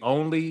was the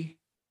only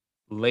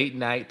late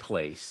night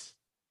place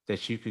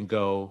that you can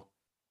go,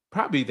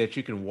 probably that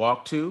you can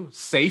walk to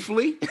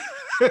safely.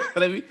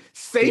 Let me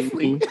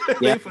safely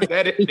put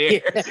that in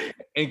there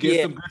and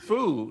get some good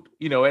food,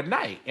 at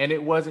night. And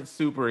it wasn't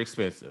super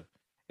expensive.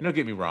 And don't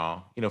get me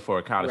wrong, for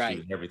a college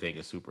student, everything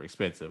is super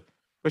expensive.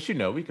 But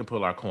we can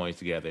pull our coins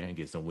together and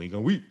get some wing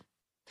on wheat.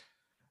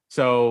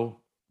 So,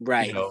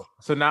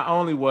 so not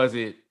only was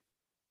it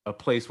a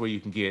place where you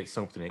can get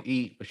something to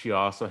eat, but you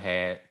also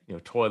had,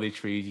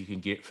 toiletries you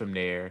can get from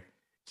there.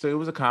 So it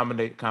was a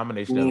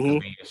combination of a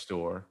convenience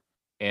store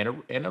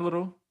and a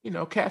little,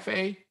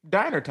 cafe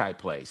diner type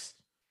place.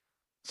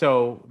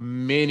 So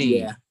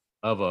many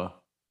of a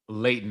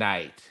late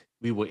night,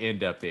 we would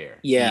end up there.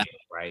 Yeah.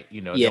 Right.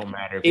 Don't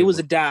matter if it was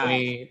a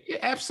dive. Yeah,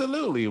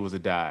 absolutely. It was a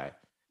dive.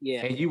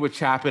 Yeah. And you would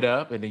chop it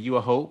up and then you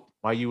would hope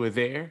while you were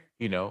there,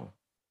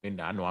 and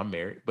I know I'm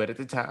married, but at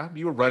the time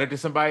you were running to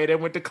somebody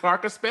that went to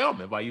Clark or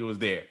Spelman while you was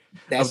there.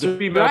 That's of the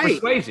female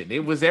persuasion.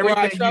 It was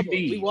everything you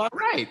need.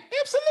 Right.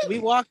 Absolutely. We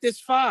walked this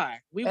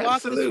far.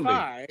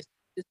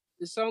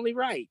 It's only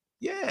right.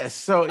 Yes.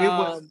 So it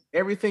was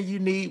everything you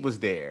need was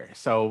there.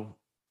 So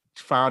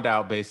found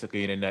out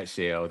basically in a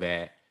nutshell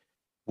that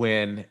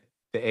when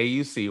the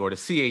AUC or the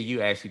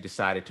CAU actually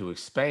decided to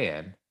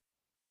expand,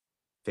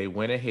 they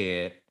went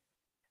ahead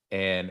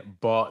and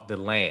bought the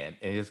land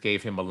and just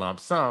gave him a lump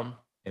sum,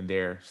 and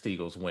there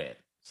Steagles went.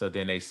 So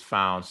then they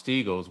found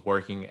Steagles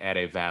working at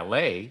a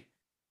valet,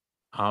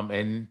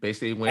 and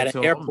basically went at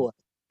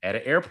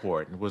an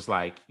airport and was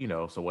like,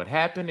 so what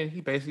happened? And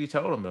he basically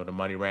told him, the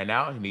money ran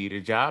out, he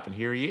needed a job, and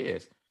here he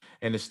is.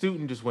 And the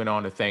student just went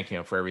on to thank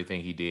him for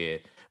everything he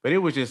did. But it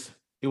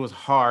was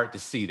hard to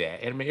see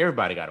that. And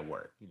everybody got to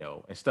work,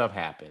 and stuff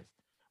happens.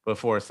 But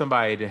for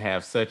somebody to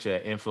have such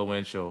an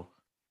influential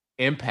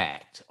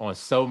impact on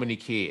so many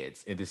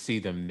kids and to see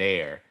them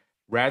there,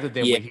 rather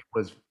than when he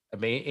was,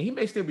 and he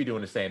may still be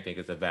doing the same thing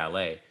as a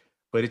valet,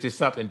 but it's just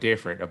something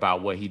different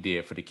about what he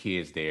did for the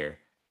kids there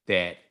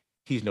that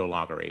he's no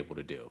longer able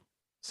to do.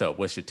 So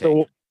what's your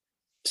take?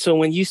 So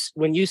when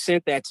you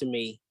sent that to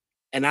me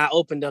and I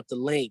opened up the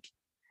link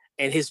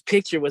and his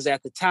picture was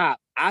at the top,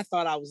 I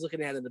thought I was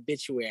looking at an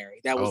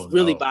obituary that was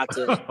about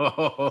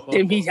to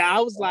hit me. I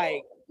was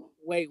like,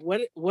 wait,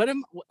 what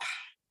am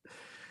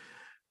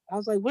I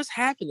was like, what's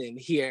happening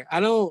here?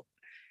 So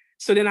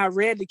then I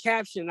read the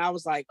caption and I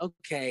was like,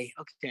 okay.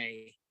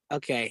 All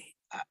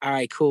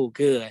right, cool,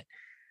 good.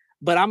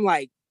 But I'm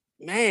like,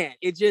 man,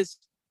 it just,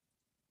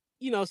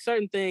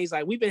 certain things,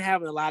 like we've been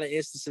having a lot of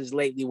instances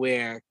lately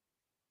where,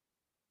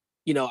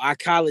 our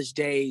college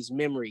days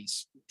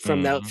memories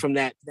from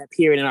that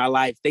period in our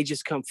life, they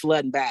just come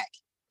flooding back.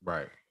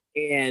 Right.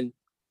 And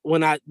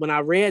when I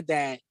read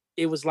that,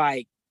 it was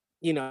like,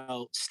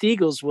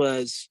 Steagles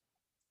was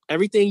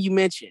everything you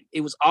mentioned.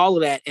 It was all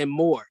of that and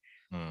more.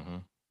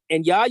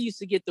 And y'all used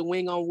to get the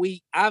wing on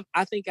wheat. I'm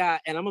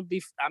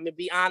gonna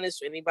be honest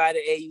with anybody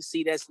at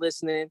AUC that's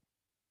listening.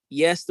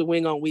 Yes, the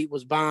wing on wheat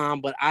was bomb,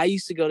 but I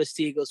used to go to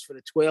Steagles for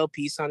the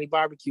 12-piece honey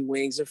barbecue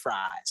wings and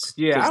fries.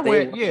 Yeah, I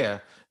went. Yeah,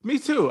 me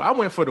too. I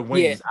went for the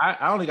wings. Yeah.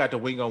 I only got the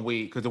wing on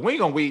wheat because the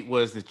wing on wheat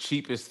was the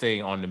cheapest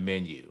thing on the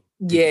menu.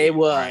 Yeah, it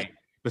was. Right?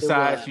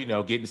 Besides,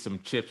 getting some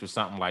chips or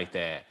something like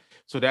that.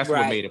 So that's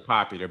what made it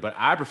popular. But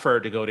I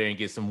preferred to go there and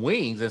get some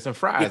wings and some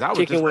fries. I was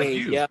just like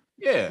you. Yep.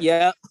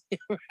 Yeah.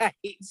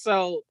 Right.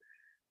 So,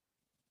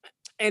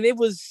 and it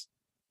was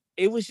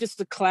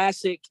just a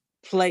classic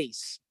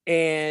place,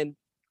 and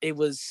it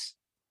was,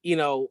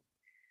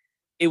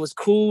 it was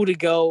cool to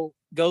go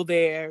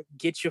there,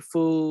 get your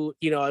food.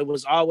 It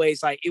was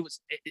always like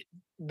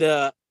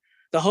the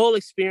whole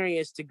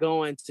experience to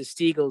going to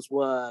Steagles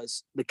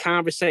was the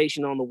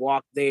conversation on the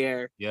walk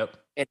there. Yep.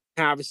 And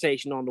the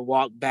conversation on the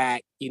walk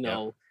back.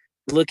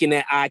 looking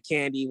at eye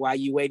candy while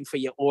you waiting for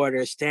your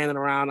order, standing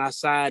around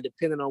outside,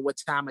 depending on what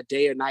time of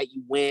day or night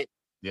you went.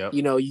 Yep.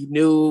 You know, you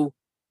knew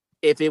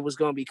if it was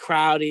going to be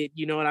crowded.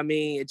 You know what I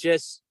mean? It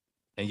just.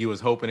 And you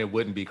was hoping it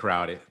wouldn't be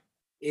crowded.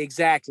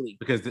 Exactly.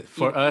 Because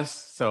for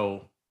us,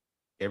 so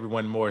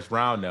everyone Morris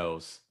Brown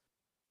knows,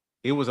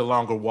 it was a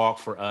longer walk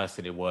for us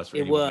than it was for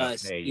anyone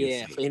else in the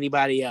AUC. For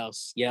anybody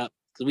else. Yep.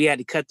 Because we had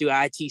to cut through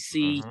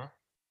ITC,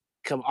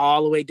 come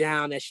all the way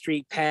down that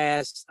street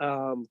past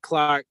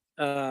Clark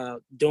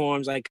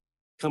dorms, like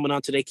coming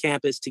onto their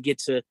campus to get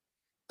to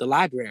the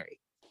library.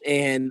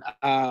 And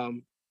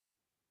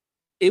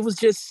it was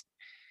just,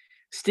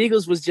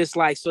 Steagles was just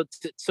like,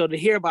 so to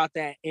hear about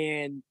that.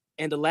 And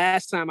the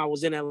last time I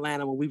was in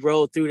Atlanta, when we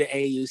rode through the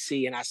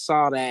AUC and I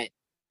saw that,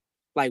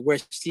 like where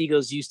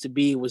Steagles used to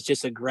be was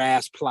just a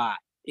grass plot.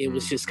 It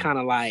was just kind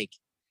of like,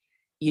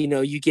 you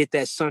know, you get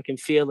that sunken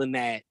feeling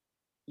that,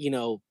 you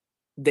know,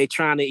 they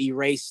trying to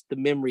erase the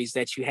memories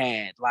that you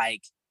had.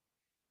 Like,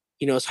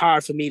 you know, it's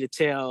hard for me to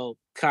tell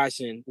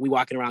Carson, we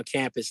walking around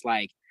campus,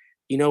 like,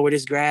 you know where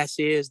this grass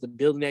is, the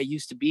building that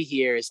used to be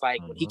here. It's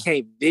like when he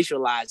can't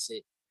visualize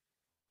it,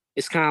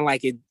 it's kind of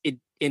like it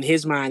in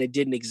his mind, it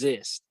didn't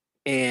exist.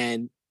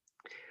 And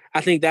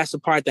I think that's the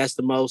part that's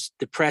the most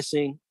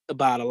depressing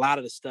about a lot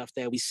of the stuff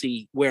that we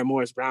see where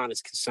Morris Brown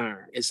is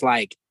concerned. It's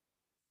like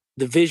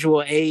the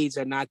visual aids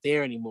are not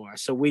there anymore.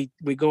 So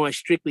we're going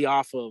strictly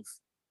off of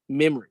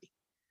memory.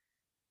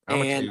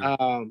 And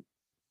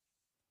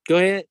go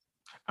ahead.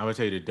 I'm gonna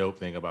tell you the dope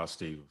thing about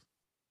Steagles.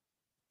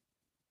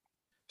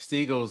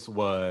 Steagles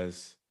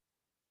was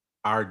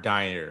our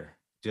diner,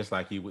 just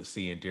like you would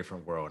see in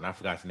Different World. And I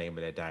forgot the name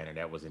of that diner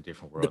that was in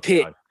Different World. The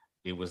Pit.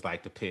 It was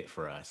like the Pit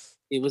for us.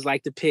 It was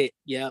like the Pit.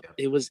 Yep.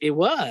 It was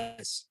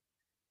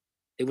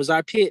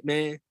our pit,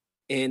 man.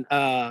 And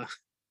man,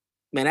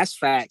 that's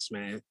facts,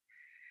 man.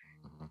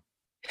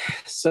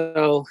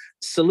 So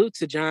salute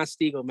to John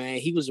Steagles, man.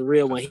 He was a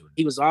real one.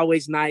 He was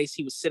always nice.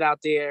 He would sit out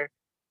there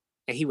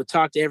and he would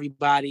talk to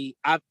everybody.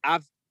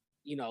 I've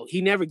you know,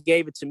 he never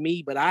gave it to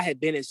me, but I had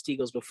been at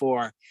Steagles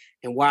before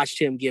and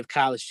watched him give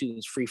college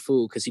students free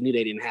food because he knew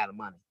they didn't have the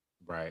money.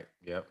 Right.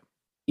 Yep.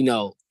 You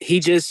know,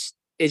 it's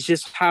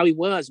just how he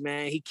was,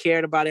 man. He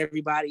cared about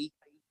everybody.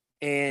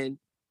 And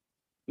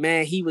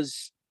man, he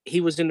was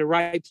in the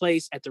right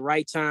place at the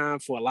right time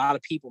for a lot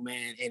of people,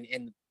 man.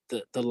 And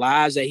the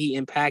lives that he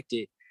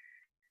impacted,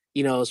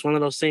 you know, it's one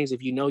of those things,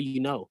 if you know,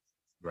 you know.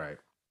 Right.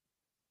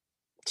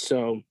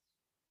 So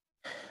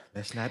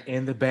let's not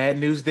end the bad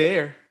news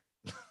there.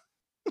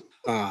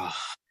 So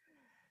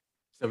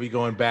we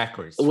going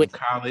backwards from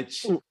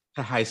college to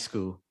high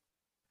school.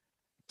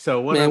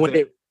 So what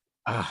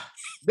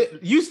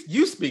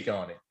you speak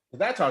on it.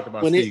 Because I talked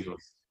about Steagles.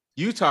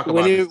 You talk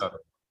about this other.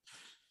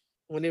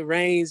 When it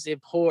rains,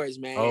 it pours,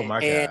 man. Oh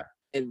my God.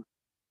 And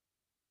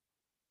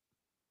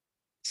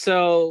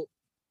so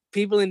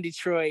people in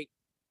Detroit,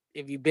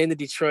 if you've been to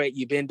Detroit,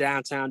 you've been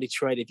downtown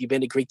Detroit, if you've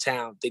been to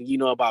Greektown, then you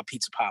know about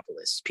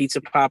Pizzapopolis.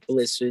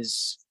 Pizzapopolis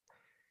is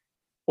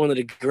one of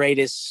the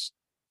greatest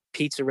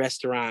pizza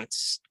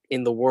restaurants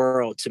in the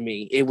world to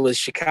me. It was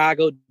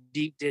Chicago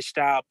deep dish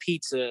style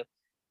pizza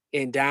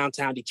in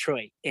downtown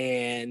Detroit.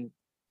 And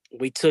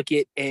we took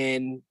it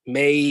and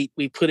we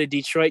put a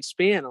Detroit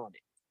spin on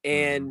it.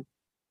 And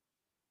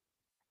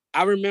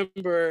I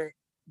remember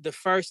the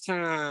first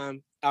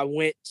time I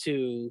went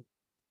to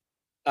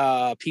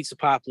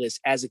Pizzapopolis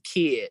as a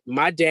kid.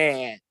 My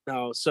dad,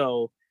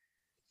 so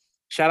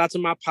shout out to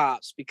my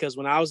pops, because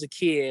when I was a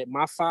kid,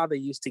 my father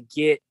used to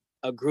get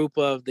a group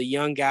of the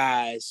young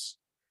guys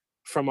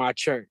from our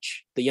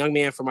church. The young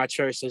man from our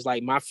church is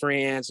like my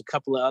friends, a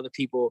couple of other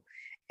people,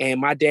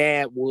 and my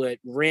dad would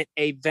rent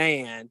a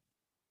van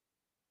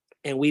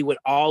and we would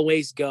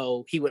always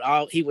go. He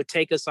would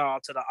take us all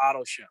to the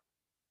auto show.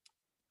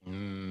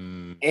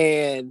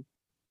 And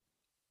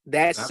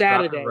that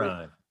Saturday,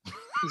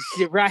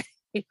 right.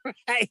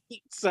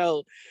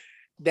 So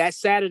that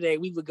Saturday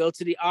we would go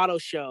to the auto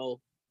show,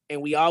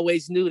 and we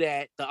always knew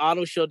that the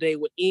auto show day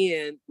would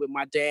end with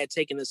my dad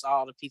taking us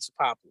all to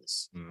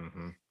Pizzapopolis.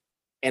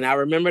 And I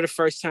remember the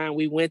first time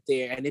we went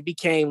there, and it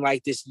became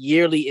like this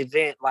yearly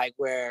event, like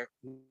where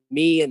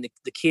me and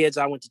the kids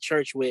I went to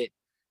church with,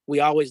 we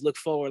always looked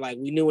forward. Like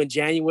we knew when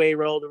January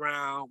rolled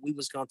around, we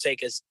was going to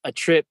take us a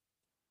trip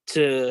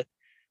to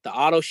the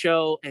auto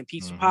show and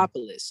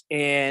Pizzapopolis.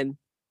 And,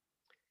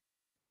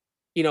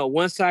 you know,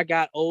 once I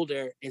got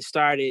older and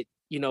started,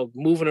 you know,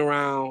 moving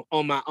around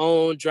on my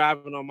own,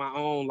 driving on my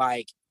own,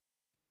 like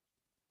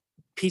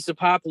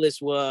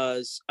Pizzapopolis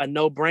was a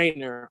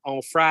no-brainer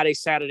on Friday,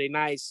 Saturday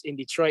nights in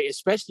Detroit,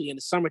 especially in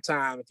the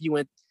summertime. If you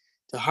went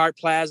to Hart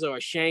Plaza or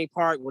Shane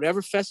Park,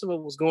 whatever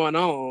festival was going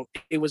on,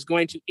 it was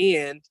going to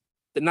end.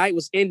 The night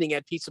was ending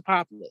at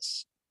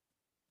Pizzapopolis.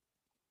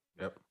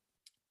 Yep.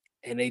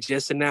 And they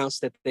just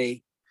announced that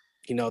they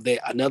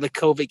another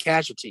COVID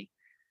casualty.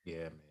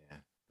 Yeah,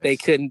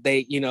 man.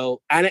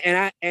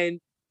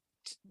 And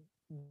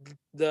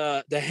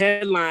the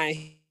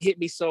headline hit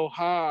me so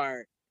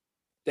hard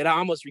that I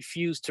almost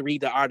refused to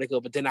read the article,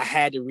 but then I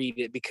had to read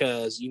it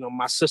because, you know,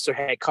 my sister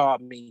had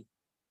called me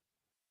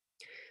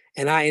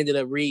And I ended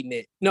up reading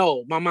it.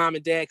 No, my mom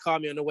and dad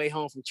called me on the way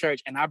home from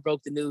church, and I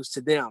broke the news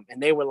to them.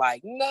 And they were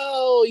like,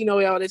 no,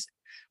 all this.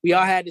 We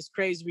all had this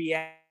crazy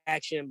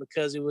reaction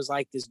because it was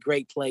like this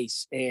great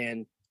place.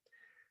 And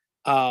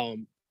I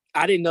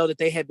didn't know that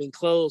they had been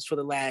closed for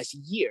the last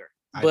year.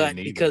 But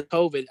because of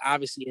COVID,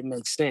 obviously it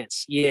makes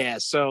sense. Yeah.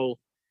 So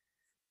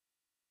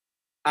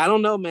I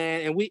don't know,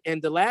 man.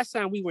 And the last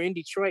time we were in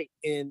Detroit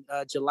in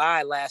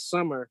July last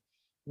summer,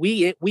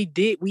 we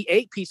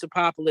ate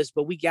Pizzapopolis,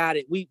 but we got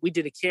it. We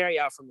did a carry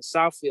out from the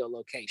Southfield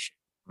location.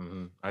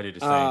 Mm-hmm. I did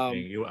the same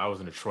thing. I was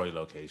in the Troy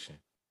location.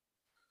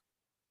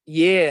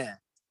 Yeah.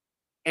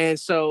 And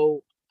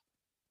so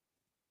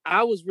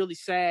I was really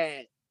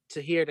sad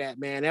to hear that,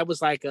 man. That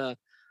was like a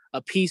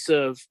piece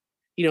of,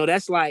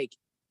 that's like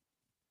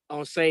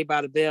on Saved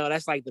by the Bell.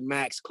 That's like the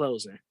Max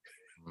closing.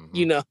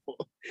 Mm-hmm.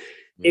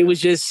 It was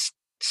just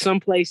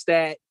someplace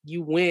that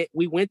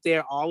we went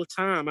there all the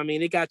time. I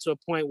mean, it got to a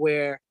point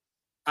where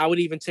I would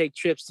even take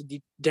trips to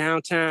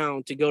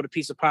downtown to go to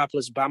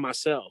Pizzapopolis by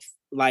myself.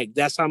 Like,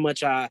 that's how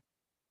much I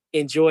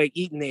enjoyed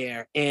eating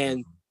there.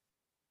 And,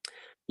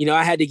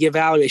 I had to give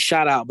Valerie a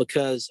shout out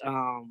because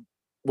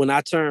when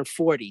I turned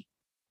 40,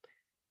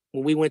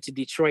 when we went to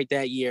Detroit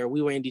that year,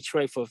 we were in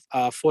Detroit for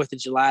 4th of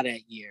July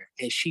that year.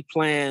 And she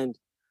planned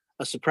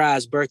a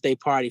surprise birthday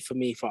party for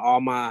me for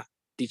all my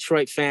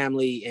Detroit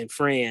family and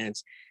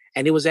friends.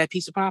 And it was at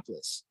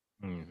Pizzapopolis.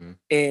 Mm-hmm.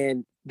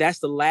 And that's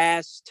the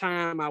last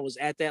time I was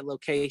at that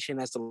location.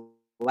 That's the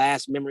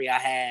last memory I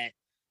had.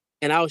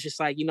 And I was just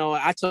like,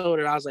 I told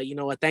her, I was like,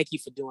 thank you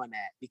for doing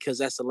that, because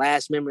that's the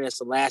last memory. That's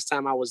the last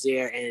time I was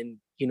there. And,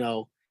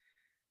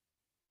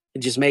 it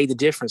just made the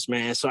difference,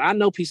 man. So I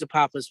know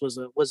Pizzapopolis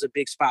was a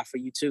big spot for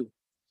you too.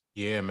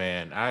 Yeah,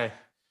 man.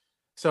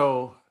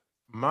 So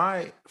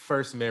my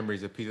first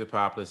memories of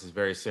Pizzapopolis is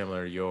very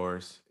similar to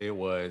yours.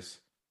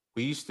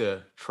 We used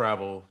to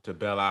travel to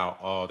Belle Isle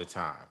all the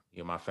time,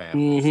 my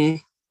family. Mm-hmm.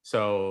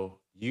 So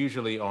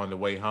usually on the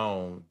way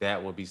home,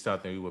 that would be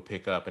something we would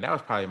pick up. And that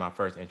was probably my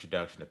first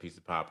introduction to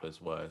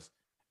Pizzapopolis was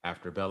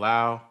after Belle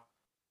Isle.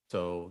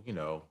 So,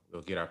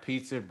 we'll get our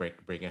pizza, bring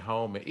it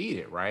home and eat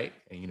it, right?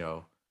 And,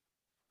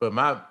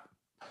 but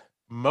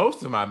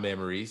most of my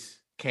memories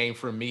came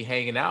from me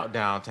hanging out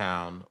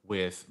downtown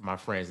with my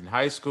friends in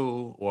high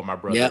school or my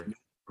brother,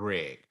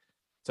 Greg.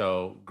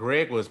 So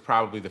Greg was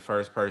probably the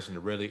first person to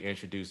really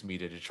introduce me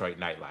to Detroit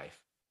nightlife.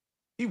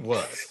 He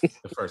was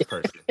the first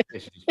person to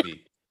introduce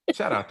me.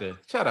 Shout out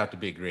to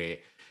Big Greg.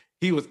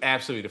 He was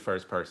absolutely the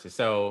first person.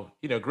 So,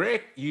 me and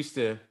Greg used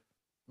to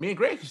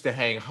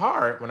hang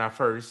hard when I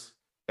first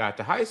got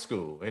to high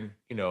school. And,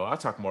 I'll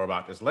talk more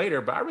about this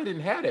later, but I really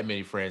didn't have that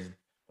many friends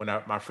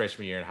my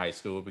freshman year in high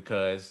school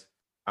because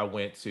I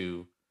went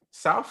to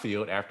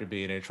Southfield after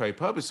being in Detroit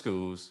public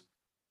schools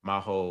my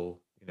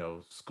whole,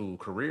 school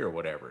career or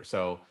whatever.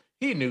 So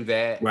he knew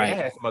that. Right. And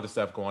I had some other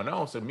stuff going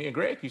on. So me and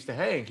Greg used to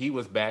hang. He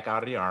was back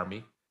out of the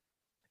Army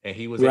and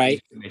he was in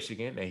Eastern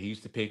Michigan and he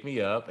used to pick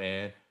me up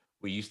and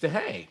we used to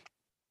hang.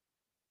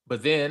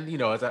 But then,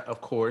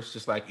 of course,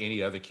 just like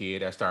any other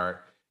kid, I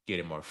started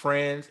getting more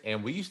friends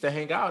and we used to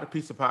hang out at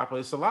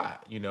Pizzapopolis a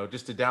lot,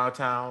 just the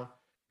downtown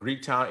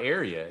Greektown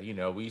area.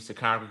 We used to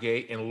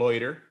congregate and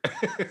loiter.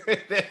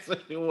 That's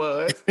what it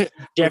was.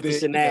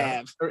 Jefferson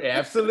Ave.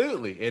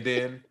 Absolutely. And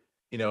then,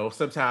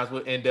 sometimes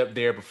we'll end up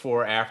there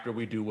before or after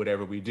we do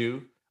whatever we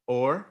do.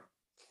 Or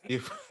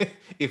if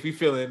we're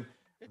feeling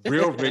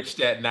real rich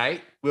that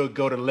night, we'll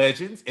go to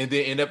Legends and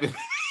then end up in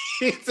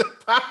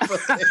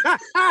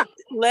Pizzapopolis.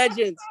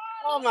 Legends.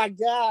 Oh my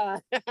God.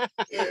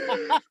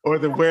 Or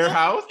the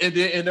Warehouse and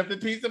then end up in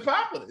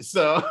Pizzapopolis.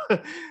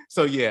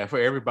 So yeah, for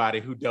everybody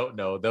who don't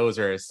know, those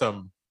are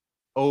some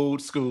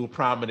old school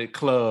prominent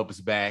clubs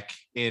back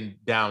in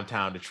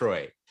downtown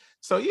Detroit.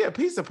 So yeah,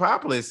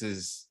 Pizzapopolis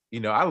is,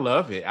 I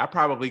love it. I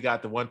probably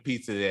got the one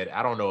pizza that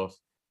I don't know if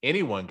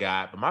anyone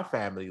got, but my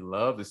family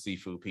loved the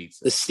seafood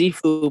pizza. The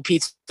seafood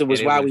pizza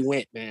was why we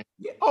went, man.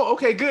 Yeah. Oh,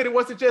 okay, good. It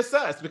wasn't just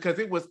us because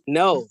it was.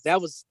 No,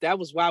 that was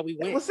why we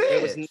went.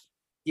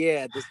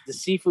 The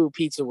seafood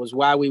pizza was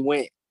why we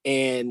went.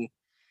 And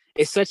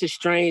it's such a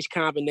strange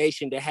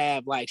combination to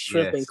have like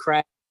shrimp and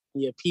crab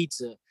in your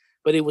pizza,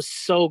 but it was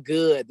so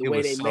good the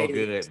way they made it.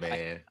 It was so good,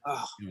 man.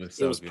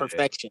 It was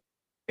perfection.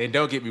 And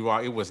don't get me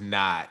wrong, it was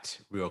not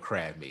real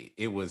crab meat.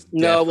 It was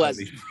no, it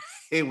wasn't.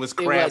 It was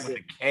crab with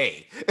a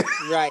K.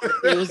 Right.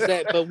 It was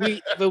that, but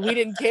we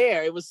didn't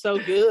care. It was so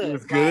good. It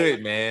was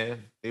good,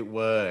 man. It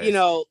was. It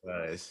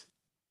was.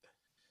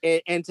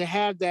 And to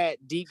have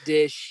that deep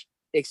dish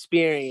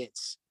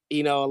experience,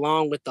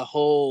 along with the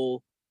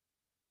whole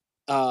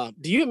do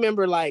you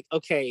remember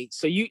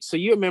so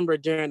you remember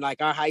during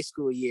like our high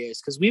school years,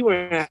 because we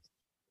were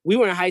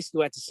in high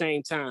school at the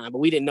same time, but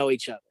we didn't know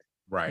each other.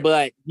 Right.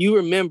 But you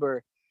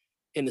remember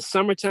in the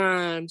summer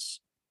times,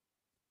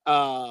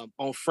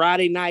 on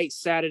Friday night,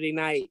 Saturday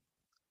night,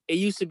 it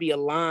used to be a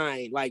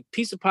line. Like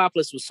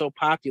Pizzapopolis was so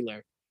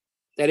popular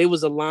that it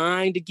was a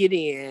line to get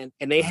in,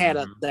 and they had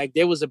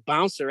there was a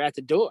bouncer at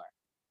the door.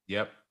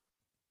 Yep.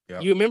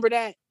 You remember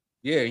that?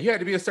 Yeah, you had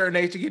to be a certain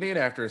age to get in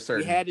after a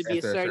certain. You had to be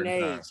a certain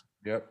age.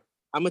 Yep.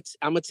 I'm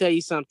gonna tell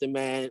you something,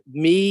 man.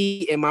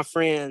 Me and my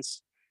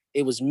friends,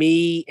 it was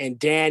me and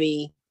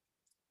Danny,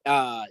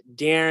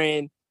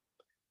 Darren,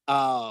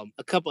 a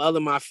couple other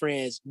of my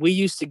friends. We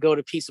used to go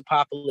to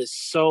Pizzapopolis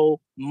so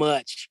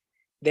much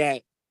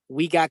that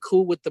we got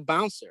cool with the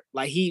bouncer.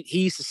 Like he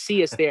used to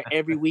see us there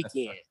every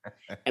weekend.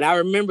 And I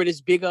remember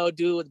this big old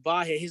dude with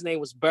bald head. His name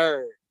was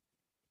Bird.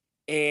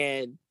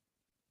 And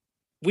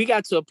we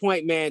got to a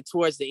point, man,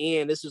 towards the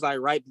end. This was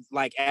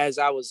like as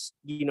I was,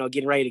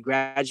 getting ready to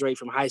graduate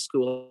from high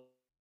school,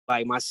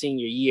 like my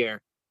senior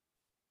year.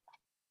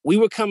 We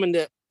were coming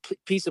to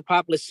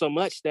Pizzapopolis so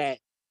much that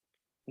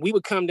we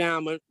would come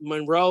down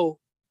Monroe,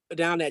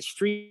 down that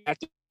street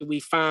after we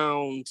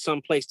found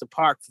some place to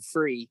park for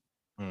free.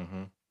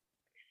 Mm-hmm.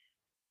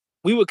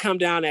 We would come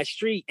down that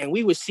street and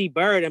we would see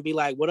Bird and be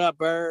like, "What up,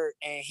 Bird?"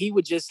 And he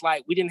would just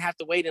like, we didn't have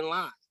to wait in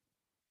line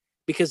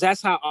because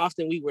that's how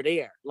often we were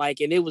there. Like,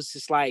 and it was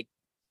just like,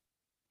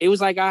 it was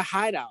like our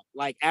hideout.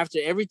 Like after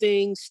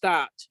everything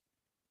stopped,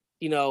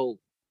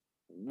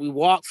 we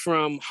walked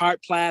from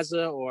Hart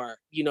Plaza or,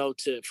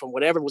 from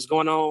whatever was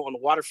going on the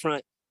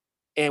waterfront.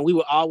 And we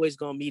were always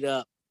going to meet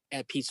up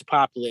at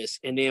Pizzapopolis.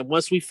 And then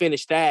once we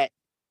finished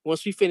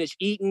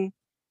eating,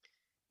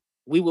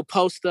 we would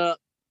post up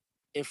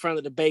in front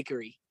of the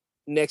bakery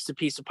next to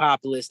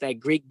Pizzapopolis, that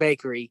Greek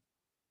bakery.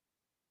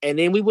 And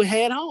then we would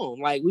head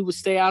home. Like we would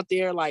stay out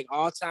there like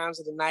all times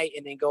of the night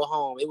and then go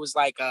home. It was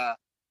like,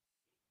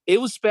 it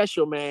was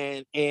special,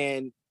 man.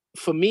 And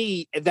for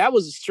me, that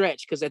was a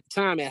stretch because at the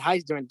time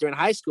during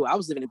high school, I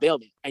was living in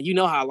Belleville. And you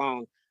know how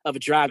long of a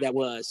drive that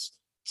was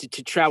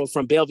to travel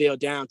from Belleville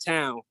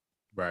downtown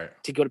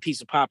to go to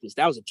Pizzapopolis.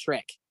 That was a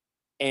trek.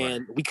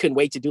 And we couldn't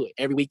wait to do it.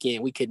 Every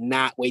weekend, we could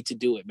not wait to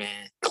do it,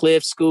 man.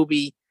 Cliff,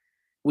 Scooby,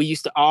 we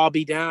used to all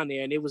be down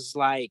there. And it was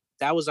like,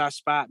 that was our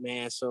spot,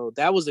 man. So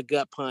that was a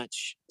gut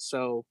punch.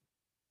 So,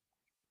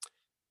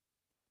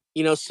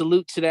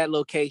 salute to that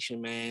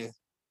location, man.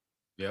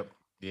 Yep.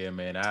 Yeah,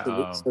 man.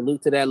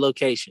 Salute to that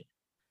location.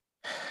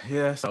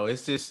 Yeah. So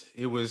it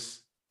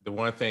was the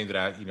one thing that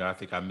I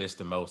think I missed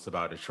the most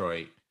about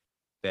Detroit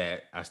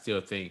that I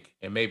still think,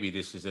 and maybe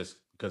this is just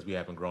because we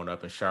haven't grown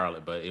up in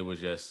Charlotte, but it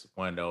was just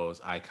one of those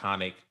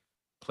iconic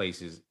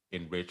places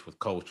enriched with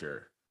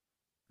culture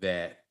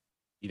that,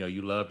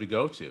 you love to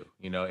go to,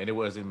 and it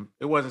wasn't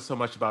so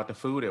much about the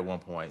food at one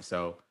point.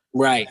 So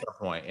right. That's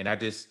the point. And I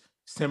just,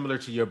 similar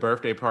to your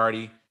birthday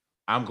party,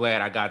 I'm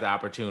glad I got the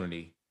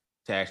opportunity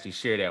to actually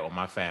share that with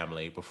my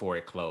family before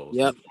it closed.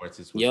 Yep. Of course,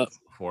 this was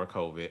before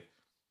COVID.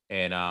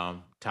 And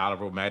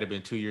Tyler might have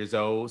been 2 years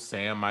old.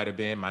 Sam might have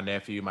been, my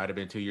nephew might have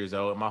been 2 years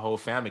old. And my whole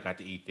family got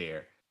to eat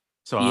there.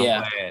 So I'm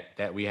glad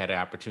that we had the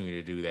opportunity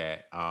to do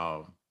that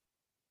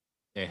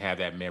and have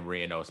that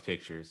memory in those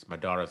pictures. My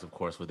daughters, of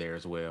course, were there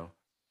as well.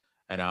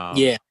 And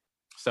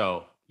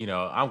so,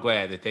 I'm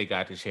glad that they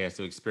got the chance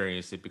to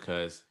experience it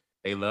because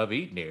they love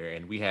eating there.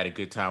 And we had a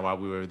good time while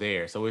we were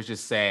there. So it's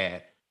just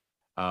sad.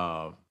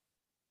 People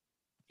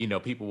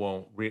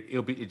won't,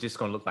 it's just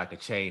going to look like a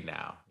chain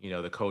now,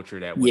 the culture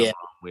that went along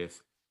with,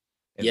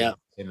 and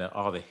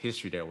all the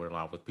history that went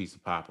along with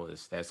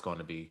Pizzapopolis, that's going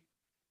to be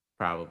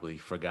probably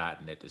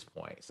forgotten at this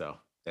point. So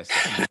that's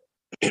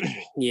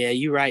yeah,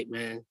 you're right,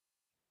 man.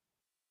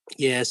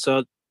 Yeah,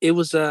 so it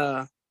was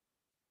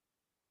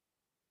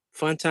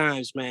fun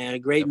times, man.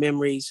 Great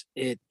memories.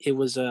 It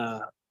was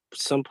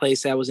some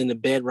place that was in the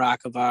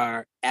bedrock of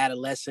our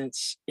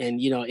adolescence and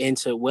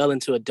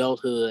into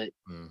adulthood.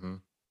 Mm-hmm.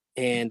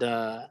 And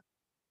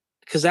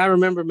because I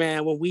remember,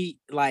 man, when we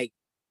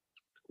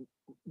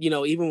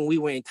even when we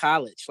were in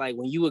college, like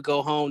when you would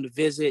go home to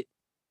visit,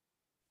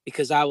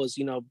 because I was,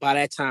 by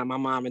that time my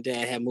mom and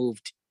dad had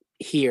moved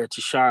here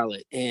to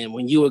Charlotte, and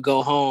when you would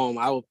go home,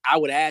 I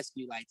would ask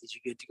you, like, did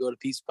you get to go to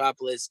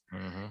Pizzapopolis?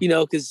 Mm-hmm.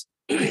 Because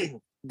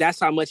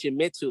that's how much it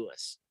meant to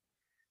us.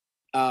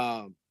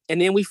 And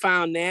then we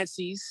found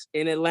Nancy's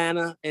in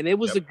Atlanta, and it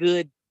was a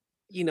good,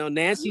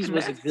 Nancy's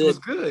was a good. It was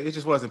good. It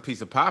just wasn't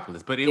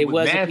Pizzapopolis, but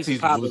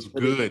Nancy's was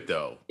good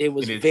though. It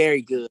was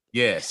very good.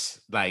 Yes,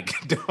 like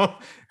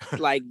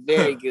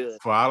very good.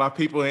 For all our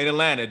people in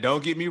Atlanta,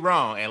 don't get me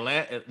wrong.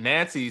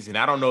 Nancy's, and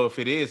I don't know if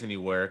it is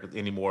anymore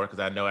because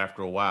I know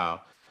after a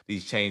while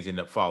these chains end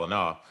up falling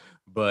off.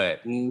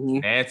 But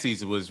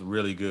Nancy's was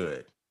really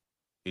good.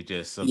 It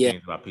just some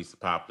things about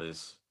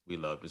Pizzapopolis we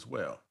loved as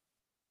well.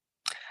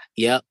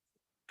 Yep.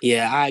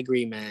 Yeah, I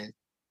agree, man.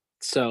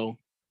 So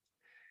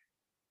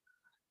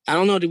I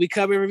don't know. Did we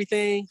cover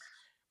everything?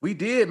 We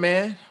did,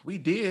 man. We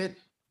did.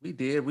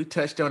 We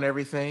touched on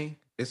everything.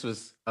 This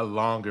was a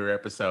longer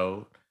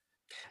episode.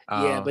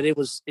 Yeah, but it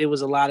was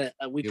a lot of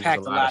we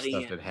packed a lot of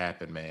stuff in. that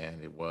happened, man.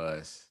 It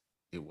was.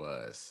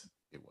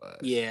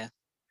 Yeah.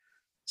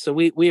 So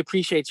we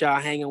appreciate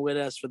y'all hanging with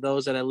us. For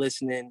those that are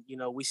listening,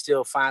 we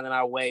still finding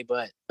our way,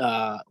 but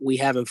we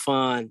having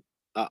fun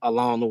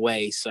along the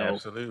way. So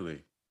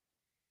absolutely.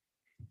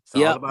 It's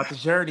all about the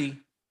journey.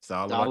 It's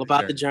all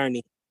about the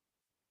journey.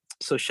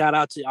 So shout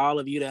out to all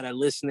of you that are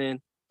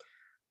listening.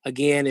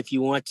 Again, if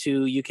you want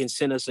to, you can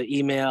send us an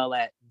email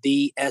at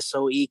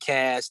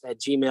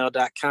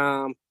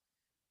thesoecast@gmail.com.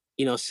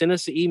 send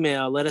us an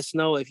email. Let us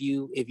know if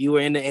you were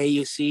in the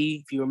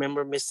AUC, if you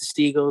remember Mr.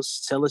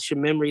 Steagles. Tell us your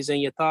memories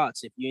and your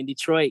thoughts. If you're in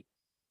Detroit,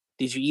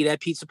 did you eat at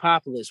Pizza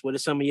Populis? What are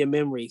some of your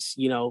memories?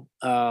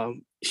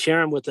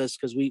 Share them with us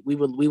because we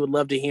would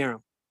love to hear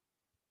them.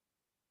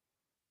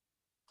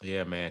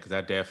 Yeah, man,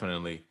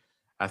 because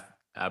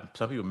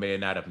some people may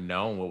not have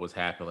known what was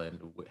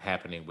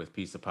happening with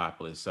Pizza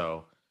Popular.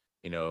 So,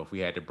 if we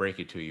had to break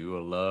it to you, we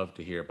would love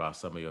to hear about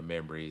some of your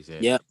memories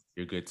and Yep.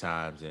 your good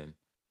times. And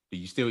do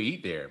you still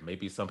eat there?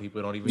 Maybe some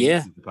people don't even eat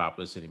Yeah. Pizza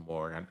Popular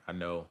anymore. I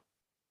know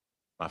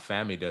my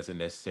family doesn't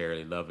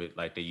necessarily love it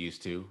like they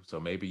used to. So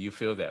maybe you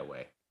feel that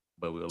way,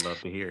 but we'd love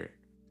to hear it.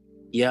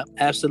 Yeah,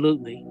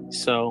 absolutely.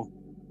 So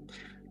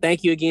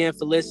thank you again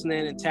for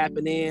listening and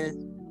tapping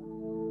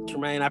in.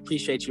 Tremaine, I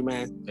appreciate you,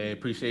 man. Hey,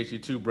 appreciate you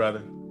too,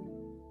 brother.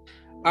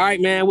 All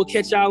right, man. We'll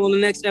catch y'all on the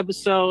next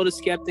episode of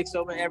Skeptics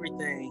Over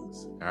Everything.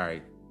 All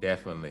right,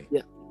 definitely.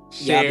 Yeah.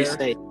 Share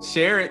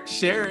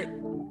it.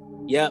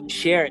 Yep,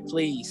 share it,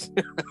 please.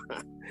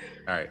 All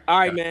right. All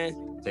right,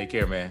 man. Take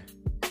care, man.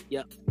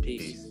 Yep.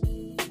 Peace.